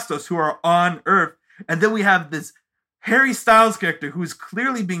and Phastos, who are on Earth. And then we have this Harry Styles character who's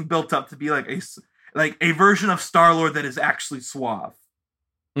clearly being built up to be like a version of Star-Lord that is actually suave.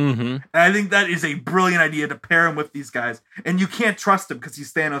 Mm-hmm. And I think that is a brilliant idea to pair him with these guys. And you can't trust him because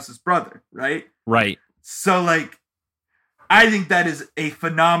he's Thanos' brother, right? Right. So, like, I think that is a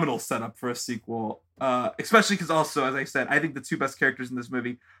phenomenal setup for a sequel. Especially because also, as I said, I think the two best characters in this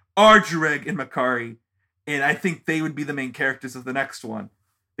movie are Druig and Makari. And I think they would be the main characters of the next one.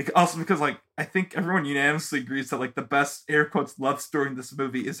 Because, like, I think everyone unanimously agrees that, like, the best, air quotes, love story in this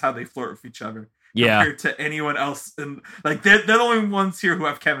movie is how they flirt with each other. Yeah. Compared to anyone else. And, like, they're the only ones here who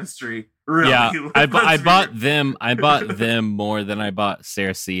have chemistry. Really. Yeah, I bought them more than I bought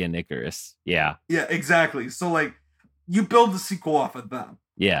Cersei and Icarus. Yeah. Yeah, exactly. So, like, you build the sequel off of them.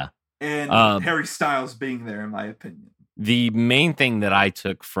 Yeah. And Harry Styles being there, in my opinion. The main thing that I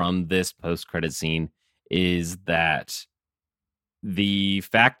took from this post-credit scene is that the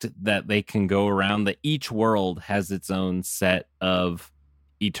fact that they can go around, that each world has its own set of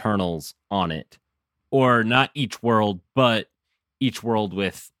Eternals on it. Or not each world, but each world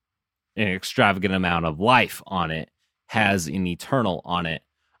with an extravagant amount of life on it has an Eternal on it.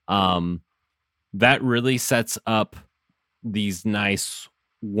 That really sets up these nice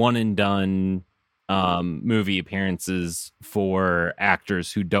one and done movie appearances for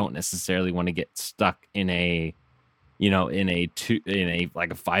actors who don't necessarily want to get stuck in a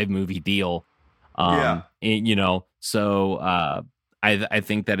like a 5 movie deal. So I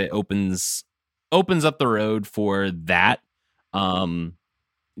think that it opens up the road for that.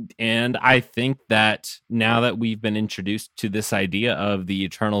 And I think that now that we've been introduced to this idea of the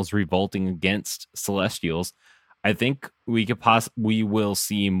Eternals revolting against Celestials, I think we will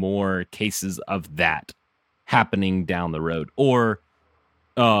see more cases of that happening down the road, or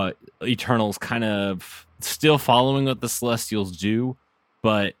Eternals kind of still following what the Celestials do,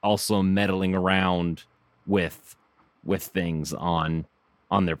 but also meddling around with things on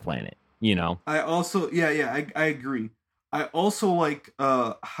their planet. I also I agree. I also like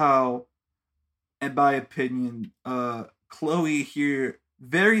how, in my opinion, Chloe here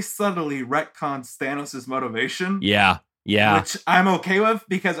very subtly retcons Thanos' motivation. Yeah. Which I'm okay with,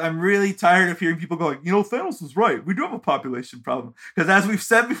 because I'm really tired of hearing people going, Thanos was right. We do have a population problem. Because as we've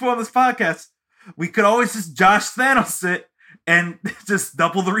said before on this podcast, we could always just Josh Thanos it and just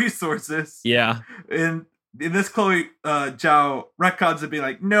double the resources. Yeah. And in this, Chloe Zhao retcons it, being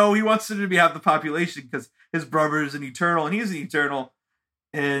like, no, he wants to have the population because his brother is an Eternal and he's an Eternal.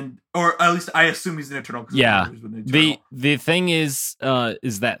 Or at least I assume he's an Eternal. Yeah. The thing is that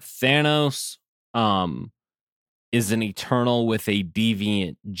Thanos is an Eternal with a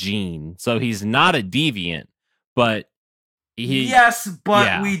deviant gene. So he's not a deviant, but we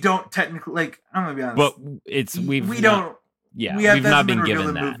don't technically, I'm gonna be honest. But we've not been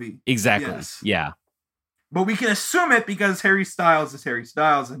given that. Movie. Exactly. Yes. Yeah. But we can assume it because Harry Styles is Harry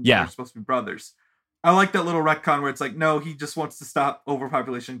Styles and they're supposed to be brothers. I like that little retcon where it's like, no, he just wants to stop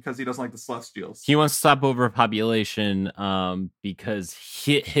overpopulation because he doesn't like the Celestials. He wants to stop overpopulation because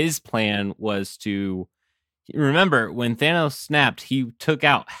his plan was to, remember, when Thanos snapped, he took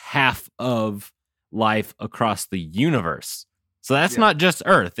out half of life across the universe. So that's not just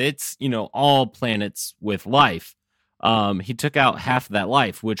Earth. It's, all planets with life. He took out half of that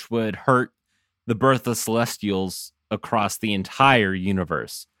life, which would hurt the birth of Celestials across the entire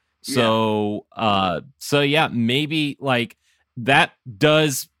universe. So, maybe like that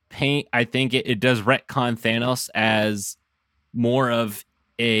does paint. I think it does retcon Thanos as more of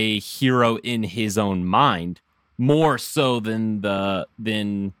a hero in his own mind, more so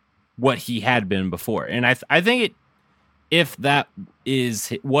than what he had been before. And I think if that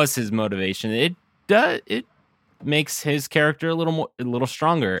was his motivation, it makes his character a little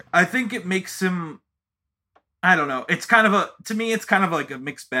stronger. I think it makes him, I don't know. It's kind of to me, it's kind of like a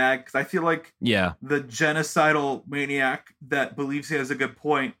mixed bag, because I feel like the genocidal maniac that believes he has a good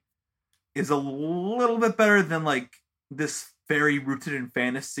point is a little bit better than like this very rooted in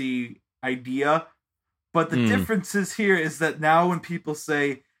fantasy idea. But the difference is here is that now when people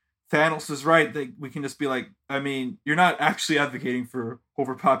say Thanos is right, we can just be like, I mean, you're not actually advocating for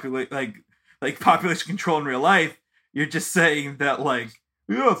overpopulate, like population control in real life. You're just saying that, like,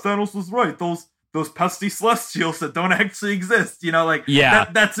 yeah, Thanos was right. Those pesky Celestials that don't actually exist,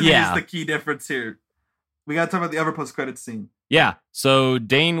 that to me is the key difference here. We gotta talk about the other post-credit scene. Yeah, so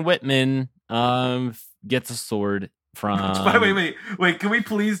Dane Whitman gets a sword from... Wait, can we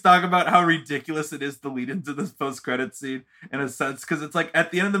please talk about how ridiculous it is to lead into this post-credit scene, in a sense? Because it's like,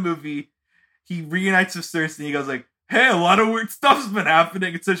 at the end of the movie, he reunites with Cersei, and he goes like, hey, a lot of weird stuff's been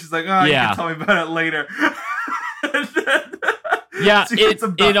happening, and so she's like, you can tell me about it later. Yeah,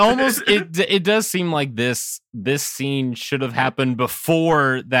 it does seem like this scene should have happened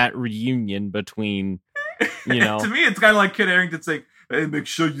before that reunion between, To me, it's kind of like Kit Harington saying, hey, make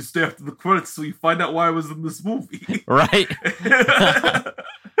sure you stay after the credits so you find out why I was in this movie. Right.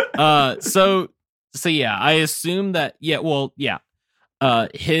 So I assume that,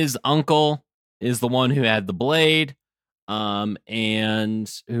 his uncle is the one who had the blade, and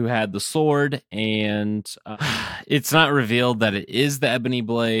who had the sword, and it's not revealed that it is the ebony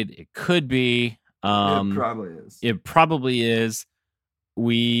blade. It could be. It probably is.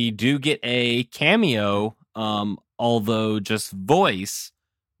 We do get a cameo, although just voice,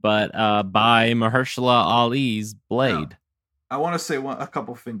 but by Mahershala Ali's blade. I want to say a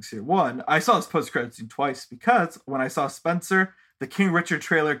couple things here. One, I saw this post-credit scene twice, because when I saw Spencer, the King Richard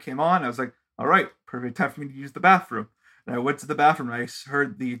trailer came on. I was like, all right, perfect time for me to use the bathroom. And I went to the bathroom and I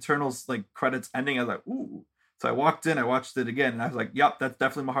heard the Eternals credits ending. I was like, ooh. So I walked in, I watched it again, and I was like, yep, that's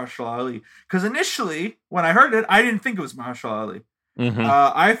definitely Mahershala Ali. Because initially, when I heard it, I didn't think it was Mahershala Ali. Mm-hmm.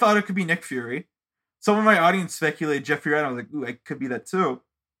 I thought it could be Nick Fury. Some of my audience speculated Jeffrey Wright. I was like, ooh, it could be that too.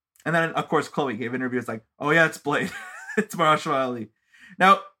 And then, of course, Chloe gave interviews like, oh yeah, it's Blade. It's Mahershala Ali.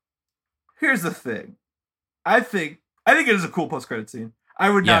 Now, here's the thing. I think it is a cool post-credit scene.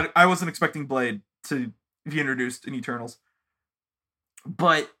 I wasn't expecting Blade to be introduced in Eternals.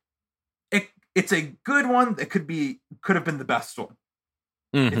 But it's a good one that could have been the best one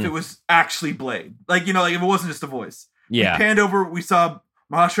if it was actually Blade. Like, you know, like if it wasn't just a voice. Yeah. We panned over, we saw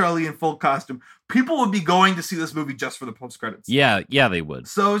Mahershala Ali in full costume. People would be going to see this movie just for the post credits. Yeah, they would.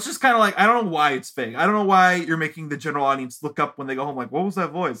 So it's just kind of like, I don't know why it's fake. I don't know why you're making the general audience look up when they go home like, what was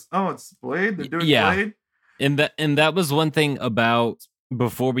that voice? Oh, it's Blade. They're doing Blade. And that was one thing about,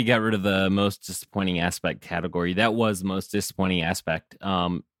 before we got rid of the most disappointing aspect category, that was the most disappointing aspect.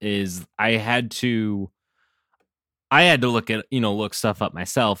 Is I had to look stuff up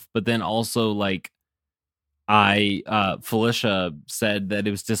myself, but then also like Felicia said that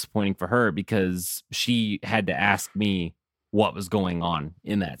it was disappointing for her because she had to ask me what was going on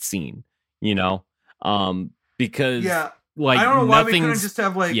in that scene, you know? Because like, I don't know why we couldn't just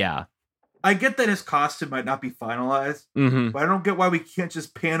have like, I get that his costume might not be finalized, but I don't get why we can't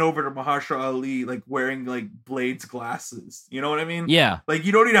just pan over to Mahershala Ali like wearing like Blade's glasses. You know what I mean? Yeah. Like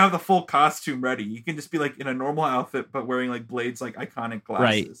you don't need to have the full costume ready. You can just be like in a normal outfit, but wearing like Blade's like iconic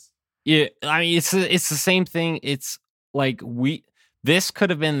glasses. Right. Yeah. I mean, it's the same thing. It's like this could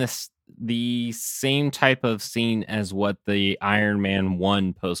have been the same type of scene as what the Iron Man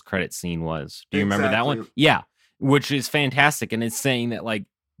 1 post-credit scene was. Do you remember that one? Yeah. Which is fantastic. And it's saying that like,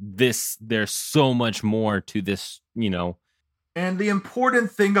 there's so much more to this, you know. And the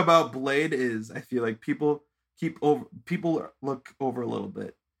important thing about Blade is, I feel like people look over a little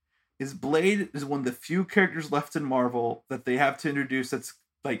bit, is Blade is one of the few characters left in Marvel that they have to introduce that's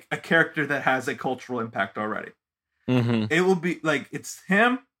like a character that has a cultural impact already. It will be like, it's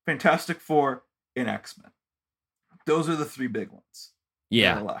him, Fantastic Four, and X-Men. Those are the three big ones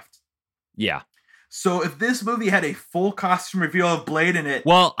that are left. Yeah. So if this movie had a full costume reveal of Blade in it,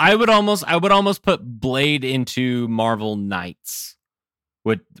 well, I would almost put Blade into Marvel Knights,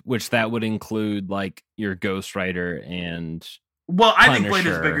 which that would include like your Ghost Rider and I think Blade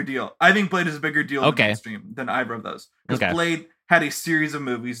is a bigger deal. I think Blade is a bigger deal in the mainstream than either of those, because Blade had a series of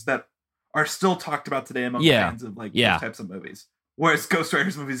movies that are still talked about today among fans of like these types of movies. Whereas Ghost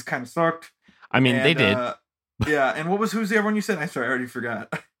Rider's movies kind of sucked. I mean, they did. And who's the other one you said? I'm sorry, I already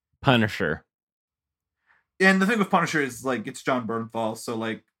forgot. Punisher. And the thing with Punisher is like it's John Bernthal, so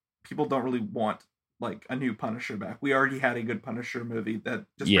like people don't really want like a new Punisher back. We already had a good Punisher movie that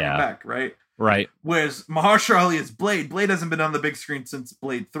just bring him back, right? Right. Whereas Mahershala Ali is Blade. Blade hasn't been on the big screen since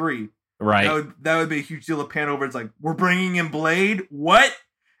Blade 3. Right. That would be a huge deal to pan over. It's like, we're bringing in Blade? What?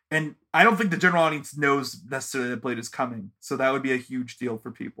 And I don't think the general audience knows necessarily that Blade is coming. So that would be a huge deal for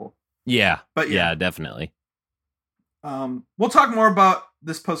people. Yeah. But yeah, definitely. We'll talk more about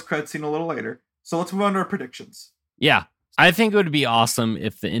this post-credit scene a little later. So let's move on to our predictions. Yeah. I think it would be awesome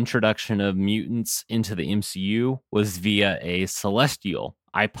if the introduction of mutants into the MCU was via a Celestial.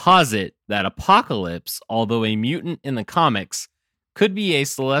 I posit that Apocalypse, although a mutant in the comics, could be a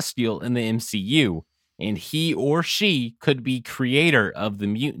Celestial in the MCU, and he or she could be creator of the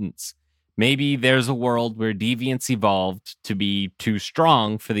mutants. Maybe there's a world where deviants evolved to be too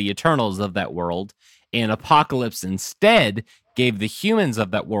strong for the Eternals of that world, and Apocalypse instead gave the humans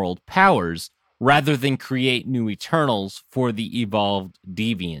of that world powers, rather than create new Eternals for the evolved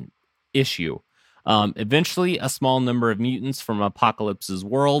deviant issue. Eventually, a small number of mutants from Apocalypse's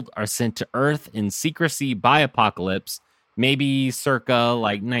world are sent to Earth in secrecy by Apocalypse, maybe circa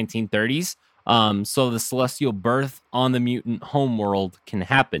like 1930s, so the celestial birth on the mutant homeworld can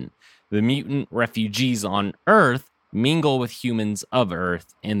happen. The mutant refugees on Earth mingle with humans of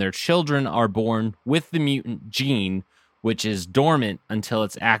Earth, and their children are born with the mutant gene, which is dormant until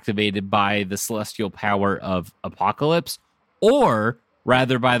it's activated by the celestial power of Apocalypse, or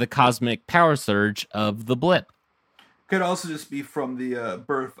rather by the cosmic power surge of the Blip. Could also just be from the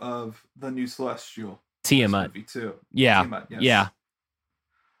birth of the new Celestial. Tiamat. Too. Yeah. Tiamat, yes. Yeah.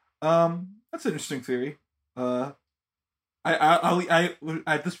 That's an interesting theory. I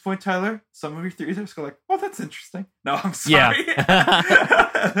at this point, Tyler, some of your theories are just go like, oh, that's interesting. No, I'm sorry.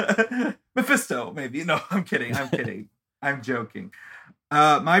 Yeah. Mephisto, maybe. No, I'm kidding. I'm joking.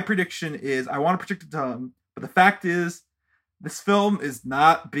 My prediction is I want to predict a ton, but the fact is this film is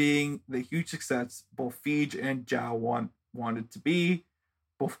not being the huge success both Feige and Zhao wanted to be,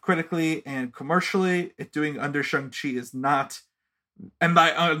 both critically and commercially. It doing under Shang-Chi is not, and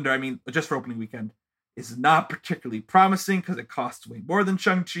by under I mean just for opening weekend, is not particularly promising because it costs way more than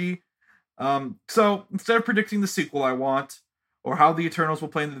Shang-Chi. So instead of predicting the sequel I want, or how the Eternals will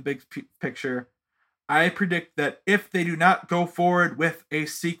play into the big picture, I predict that if they do not go forward with a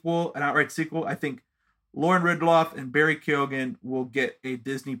sequel, an outright sequel, I think Lauren Ridloff and Barry Keoghan will get a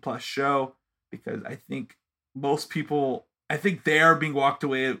Disney Plus show, because I think they are being walked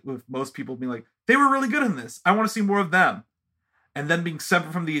away with most people being like, they were really good in this. I want to see more of them. And then being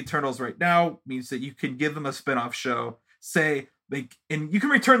separate from the Eternals right now means that you can give them a spin-off show, say, like, and you can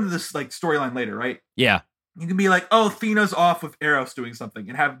return to this like storyline later, right? Yeah. You can be like, oh, Thena's off with Eros doing something,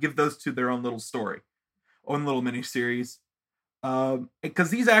 and give those two their own little story, own little miniseries. Because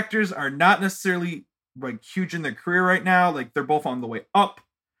these actors are not necessarily like huge in their career right now. Like, they're both on the way up.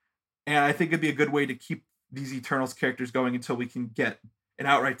 And I think it'd be a good way to keep these Eternals characters going until we can get an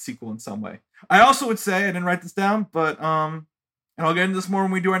outright sequel in some way. I also would say, I didn't write this down, but and I'll get into this more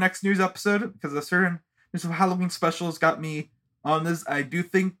when we do our next news episode, because a certain Halloween special has got me on this. I do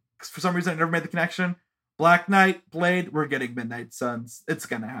think, for some reason, I never made the connection. Black Knight, Blade, we're getting Midnight Suns. It's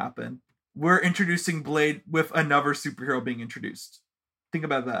gonna happen. We're introducing Blade with another superhero being introduced. Think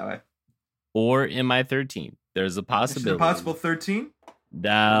about it that way. Or MI13. There's a possibility. Possible 13?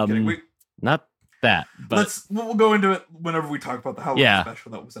 Not that, but we'll go into it whenever we talk about the Halloween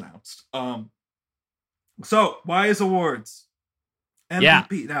special that was announced. So Wise Awards.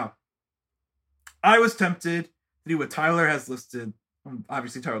 MVP. Now, I was tempted to do what Tyler has listed.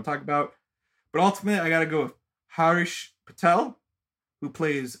 Obviously, Tyler will talk about. But ultimately, I gotta go with Harish Patel, who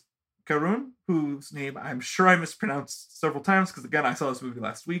plays Karun, whose name I'm sure I mispronounced several times, because again, I saw this movie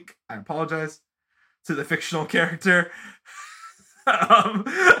last week. I apologize to the fictional character.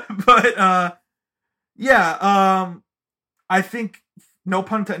 I think, no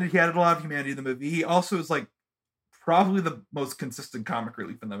pun intended, he added a lot of humanity to the movie. He also is like probably the most consistent comic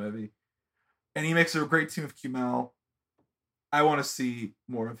relief in the movie. And he makes a great team with Kumail. I want to see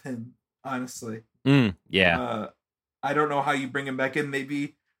more of him, honestly. Yeah. I don't know how you bring him back in.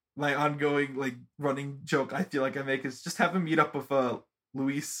 Maybe my ongoing like running joke I feel like I make is just have him meet up with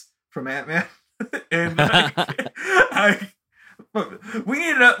Luis from Ant-Man. And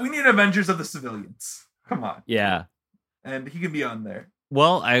we need Avengers of the Civilians. Come on. Yeah. And he can be on there.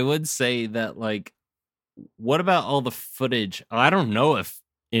 Well, I would say that, like, what about all the footage? I don't know if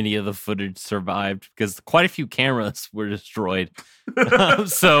any of the footage survived, because quite a few cameras were destroyed.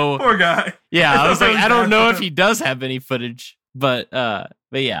 So poor guy. Yeah, I was like, I don't know if he does have any footage, but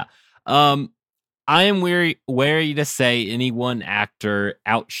yeah. I am wary to say any one actor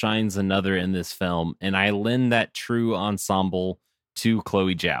outshines another in this film, and I lend that true ensemble to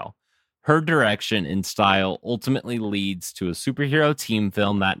Chloe Zhao. Her direction and style ultimately leads to a superhero team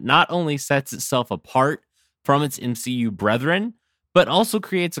film that not only sets itself apart from its MCU brethren, but also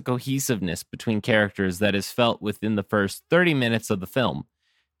creates a cohesiveness between characters that is felt within the first 30 minutes of the film.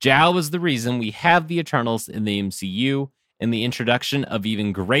 Zhao is the reason we have the Eternals in the MCU, and the introduction of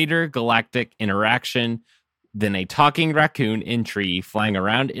even greater galactic interaction than a talking raccoon and tree flying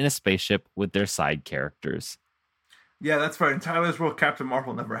around in a spaceship with their side characters. Yeah, that's right. In Tyler's world, Captain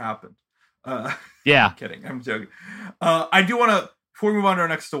Marvel never happened. Yeah. I'm kidding. I'm joking. I do want to, before we move on to our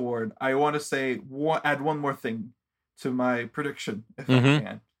next award, I want to say, add one more thing to my prediction, if I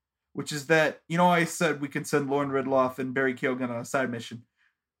can, which is that, I said we can send Lauren Ridloff and Barry Keoghan on a side mission.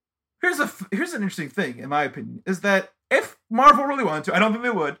 Here's an interesting thing, in my opinion, is that if Marvel really wanted to, I don't think they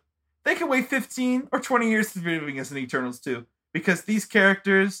would, they could wait 15 or 20 years to be doing us in Eternals too. Because these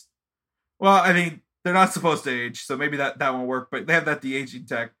characters, well, I mean, they're not supposed to age, so maybe that won't work, but they have that de-aging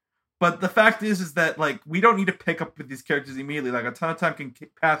tech. But the fact is that, like, we don't need to pick up with these characters immediately. Like, a ton of time can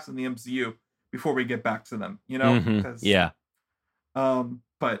pass in the MCU before we get back to them, Yeah.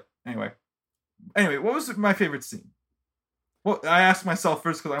 But anyway, what was my favorite scene? Well, I asked myself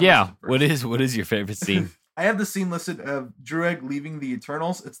first because what is your favorite scene? I have the scene listed of Druig leaving the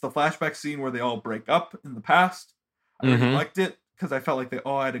Eternals. It's the flashback scene where they all break up in the past. I really liked it because I felt like they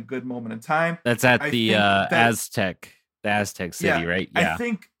all had a good moment in time. That's at the Aztec city, right? Yeah. I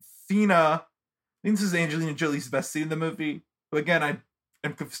think this is Angelina Jolie's best scene in the movie. But again, I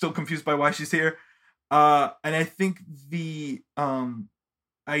am still confused by why she's here. And I think the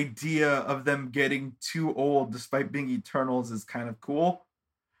idea of them getting too old despite being Eternals is kind of cool.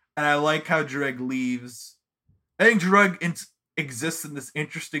 And I like how Druig leaves. I think Druig exists in this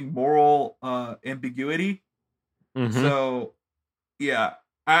interesting moral ambiguity. So, yeah,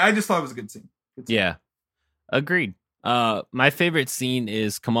 I just thought it was a good scene. Yeah, agreed. My favorite scene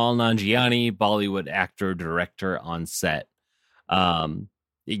is Kamal Nanjiani, Bollywood actor, director on set.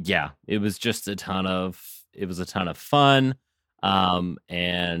 Yeah, it was just a ton of fun.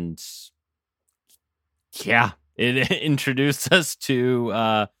 And yeah, it introduced us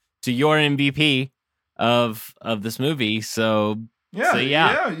to your MVP of this movie. So you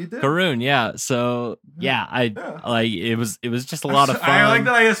did. Karun, yeah. So like it was just a lot of fun. I like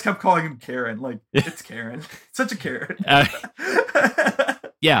that I just kept calling him Karen. Like, it's Karen. Such a Karen.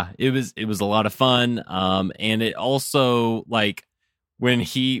 Yeah, it was a lot of fun. And it also, like,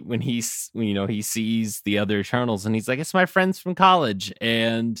 he sees the other Eternals and he's like, it's my friends from college.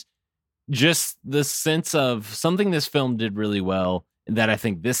 And just the sense of something this film did really well that I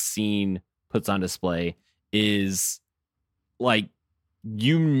think this scene puts on display is like,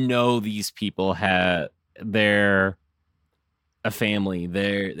 these people they're a family.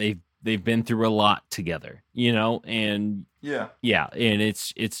 They've been through a lot together, and yeah, and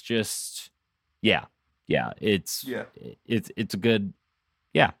it's just it's a good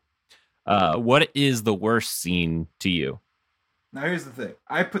what is the worst scene to you? Now here's the thing.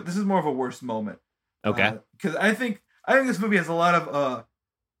 This is more of a worst moment. Okay. Because I think this movie has a lot of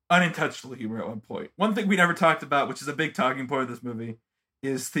unintentional humor at one point. One thing we never talked about, which is a big talking point of this movie,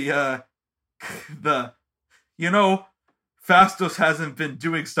 is the Phastos hasn't been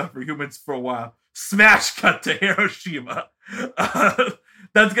doing stuff for humans for a while. Smash cut to Hiroshima.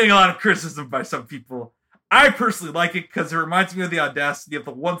 That's getting a lot of criticism by some people. I personally like it because it reminds me of the audacity of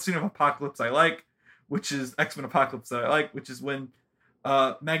the one scene of Apocalypse I like, which is X-Men Apocalypse that I like, which is when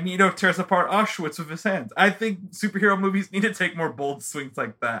Magneto tears apart Auschwitz with his hands. I think superhero movies need to take more bold swings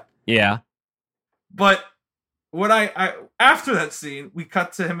like that. Yeah. But what I after that scene, we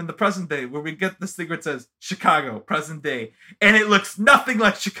cut to him in the present day where we get this thing where it says Chicago, present day. And it looks nothing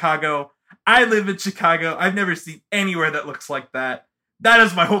like Chicago. I live in Chicago. I've never seen anywhere that looks like that. That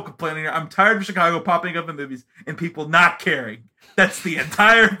is my whole complaint here. I'm tired of Chicago popping up in movies and people not caring. That's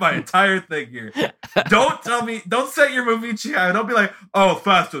my entire thing here. Don't set your movie in Chicago. Don't be like, oh,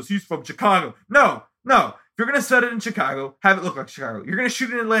 Phastos, he's from Chicago. No. If you're going to set it in Chicago, have it look like Chicago. You're going to shoot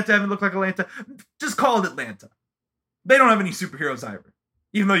it in Atlanta, have it look like Atlanta. Just call it Atlanta. They don't have any superheroes either,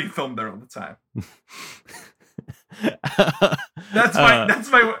 even though you film there all the time. That's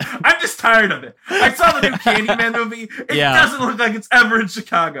my. I'm just tired of it. I saw the new Candyman movie. It doesn't look like it's ever in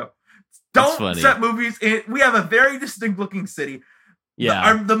Chicago. Don't set movies in. We have a very distinct looking city.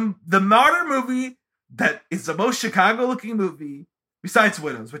 Yeah. The modern movie that is the most Chicago looking movie, besides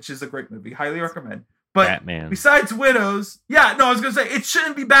Widows, which is a great movie, highly recommend. But Batman. Besides Widows, I was gonna say it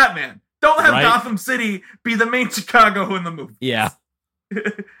shouldn't be Batman. Don't have Gotham City be the main Chicago in the movie. Yeah.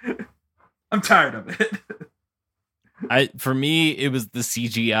 I'm tired of it. For me, it was the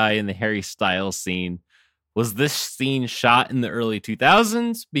CGI in the Harry Styles scene. Was this scene shot in the early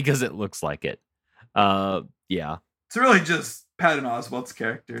 2000s? Because it looks like it. Yeah. It's really just Patton Oswalt's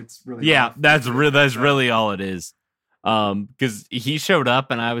character. It's really that's really all it is. Because he showed up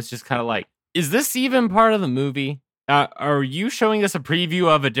and I was just kind of like, is this even part of the movie? Are you showing us a preview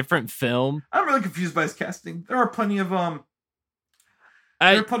of a different film? I'm really confused by his casting. There are plenty of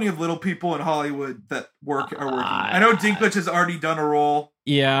little people in Hollywood that are working. I know Dinklage has already done a role.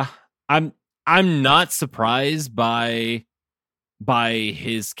 Yeah, I'm not surprised by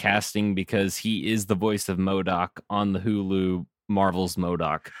his casting because he is the voice of MODOK on the Hulu Marvel's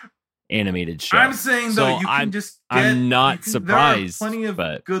MODOK animated show. I'm saying though, I'm not surprised. There are plenty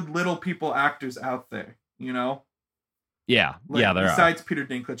of good little people actors out there. Yeah, there are. Besides Peter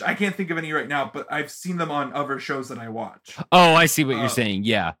Dinklage, I can't think of any right now, but I've seen them on other shows that I watch. Oh, I see what you're saying.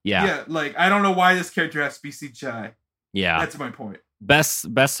 Yeah. Yeah, I don't know why this character has to be CGI. Yeah, that's my point. Best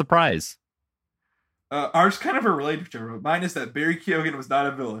surprise. Ours kind of a related show. Mine is that Barry Keoghan was not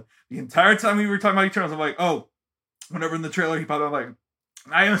a villain. The entire time we were talking about Eternals, I'm like, oh, whenever in the trailer he popped up, I'm like,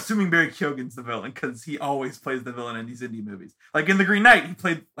 I am assuming Barry Keoghan's the villain because he always plays the villain in these indie movies. Like in The Green Knight, he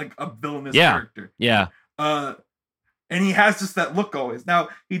played like a villainous character. Yeah. And he has just that look always. Now,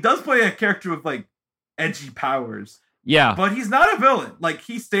 he does play a character with like edgy powers. Yeah. But he's not a villain. Like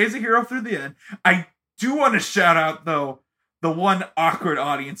he stays a hero through the end. I do want to shout out though the one awkward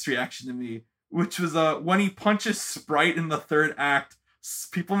audience reaction to me, which was when he punches Sprite in the third act.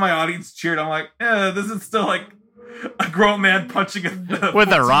 People in my audience cheered. I'm like, this is still like a grown man punching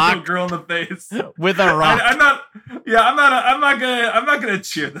with a rock girl in the face with a rock. I'm not gonna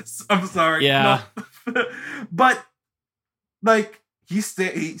cheer this. I'm sorry. Yeah. No. But like he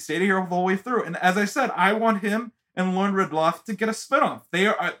stayed a hero the whole way through, and as I said, I want him and Lauren Ridloff to get a spinoff. They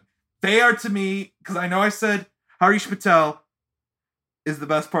are to me, because I know I said Harish Patel is the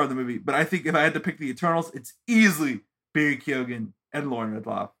best part of the movie, but I think if I had to pick the Eternals, it's easily Barry Keoghan and Lauren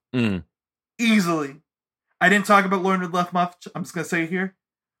Ridloff. Easily. I didn't talk about Lauren Ridloff much. I'm just gonna say it here.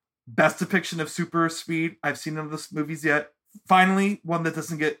 Best depiction of super speed I've seen in the movies yet. Finally, one that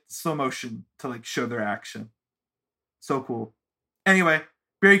doesn't get slow motion to like show their action. So cool. Anyway,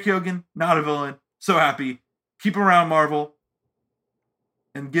 Barry Keoghan, not a villain. So happy. Keep him around, Marvel.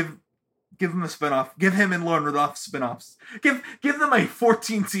 And give him a spinoff. Give him and Lauren Ridloff spinoffs. Give them a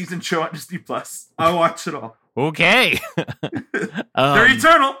 14-season show on Disney Plus. I'll watch it all. Okay. They're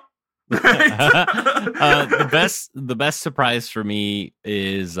eternal. The best surprise for me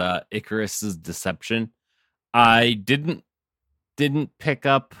is Icarus's deception. I didn't pick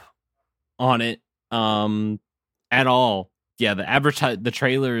up on it at all. Yeah, the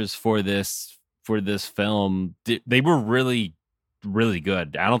trailers for this film, they were really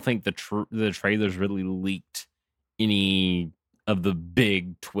good. I don't think the trailers really leaked any of the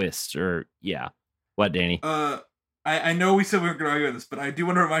big twists or What, Danny? I know we said we were going to argue this, but I do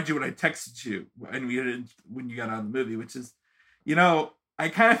want to remind you what I texted you when you got on the movie, which is, I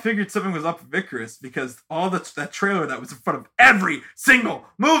kind of figured something was up with Icarus because all that trailer that was in front of every single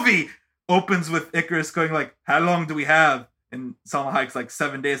movie opens with Icarus going like, "How long do we have?" And Salma Hayek's like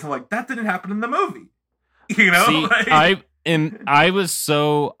 7 days. I'm like, that didn't happen in the movie. See, I was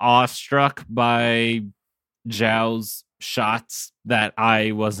so awestruck by Zhao's shots that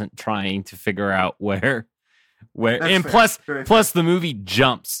I wasn't trying to figure out where. That's and fair. plus the movie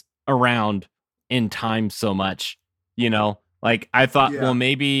jumps around in time so much, like I thought, well,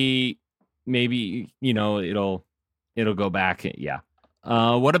 maybe, it'll go back. Yeah.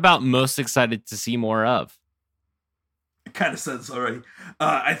 What about most excited to see more of? I kind of said this already.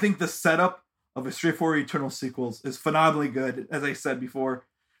 I think the setup of a straightforward Eternals sequels is phenomenally good. As I said before,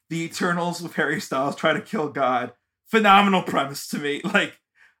 the Eternals with Harry Styles try to kill God. Phenomenal premise to me. Like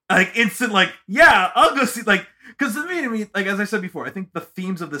instant, I'll go see, because to me, as I said before, I think the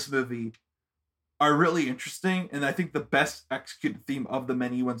themes of this movie are really interesting, and I think the best executed theme of the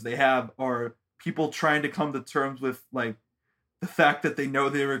many ones they have are people trying to come to terms with, the fact that they know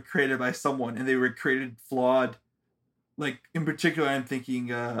they were created by someone, and they were created flawed. In particular, I'm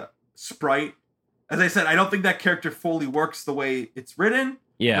thinking Sprite. As I said, I don't think that character fully works the way it's written,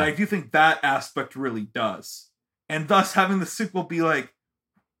 yeah, but I do think that aspect really does. And thus, having the sequel be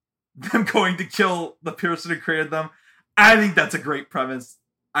them going to kill the person who created them, I think that's a great premise.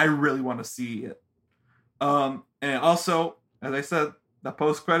 I really want to see it. And also, as I said, the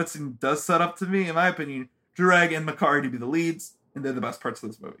post-credit scene does set up, to me, in my opinion, Jureg and Makkari to be the leads, and they're the best parts of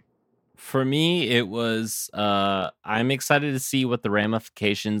this movie. For me, it was, I'm excited to see what the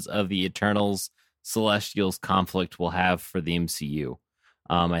ramifications of the Eternals Celestials conflict will have for the MCU.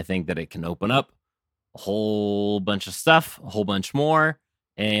 I think that it can open up a whole bunch of stuff, a whole bunch more.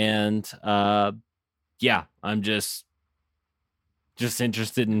 And I'm just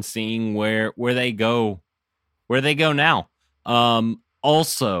interested in seeing where they go now.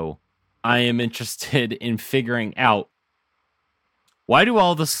 Also, I am interested in figuring out, why do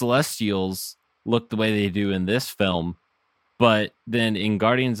all the Celestials look the way they do in this film, but then in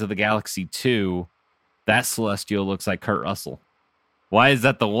Guardians of the Galaxy 2, that Celestial looks like Kurt Russell? Why is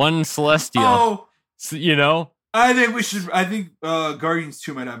that the one Celestial? I think Guardians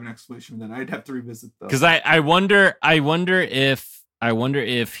 2 might have an explanation then. I'd have to revisit though. Because I wonder if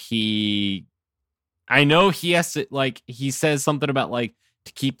he, I know he has to, he says something about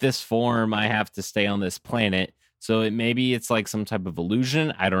to keep this form, I have to stay on this planet. So maybe it's some type of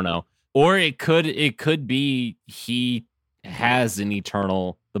illusion. I don't know. Or it could be he has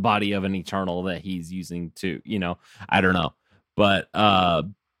the body of an Eternal that he's using to, I don't know. But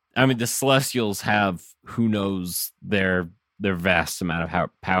the Celestials have, who knows, their vast amount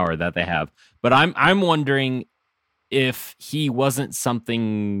of power that they have. But I'm wondering if he wasn't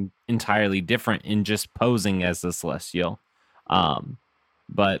something entirely different in just posing as the Celestial.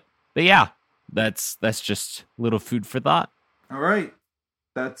 But yeah. That's just little food for thought. All right.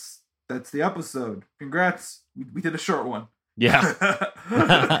 That's the episode. Congrats. We did a short one. Yeah.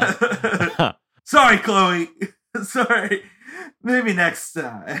 Sorry, Chloe. Sorry. Maybe next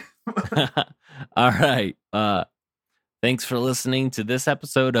time. All right. Thanks for listening to this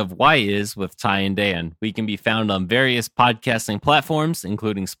episode of Why Is with Ty and Dan. We can be found on various podcasting platforms,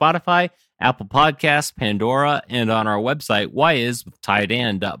 including Spotify, Apple Podcasts, Pandora, and on our website,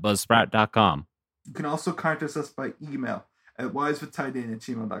 whyiswithtydan.buzzsprout.com. You can also contact us by email at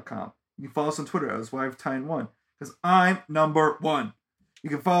whyiswithtydan@gmail.com. You can follow us on Twitter as whyiswithtydan1, because I'm number one.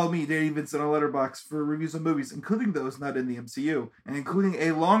 You can follow me, Danny Vincent, on Letterboxd for reviews of movies, including those not in the MCU, and including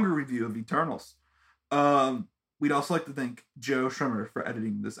a longer review of Eternals. We'd also like to thank Joe Schremer for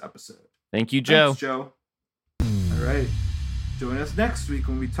editing this episode. Thank you, Joe. Thanks, Joe. All right. Join us next week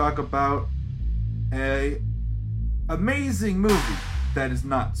when we talk about a amazing movie that is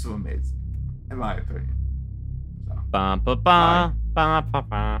not so amazing, in my opinion. So,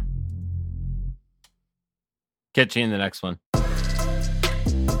 Catch you in the next one.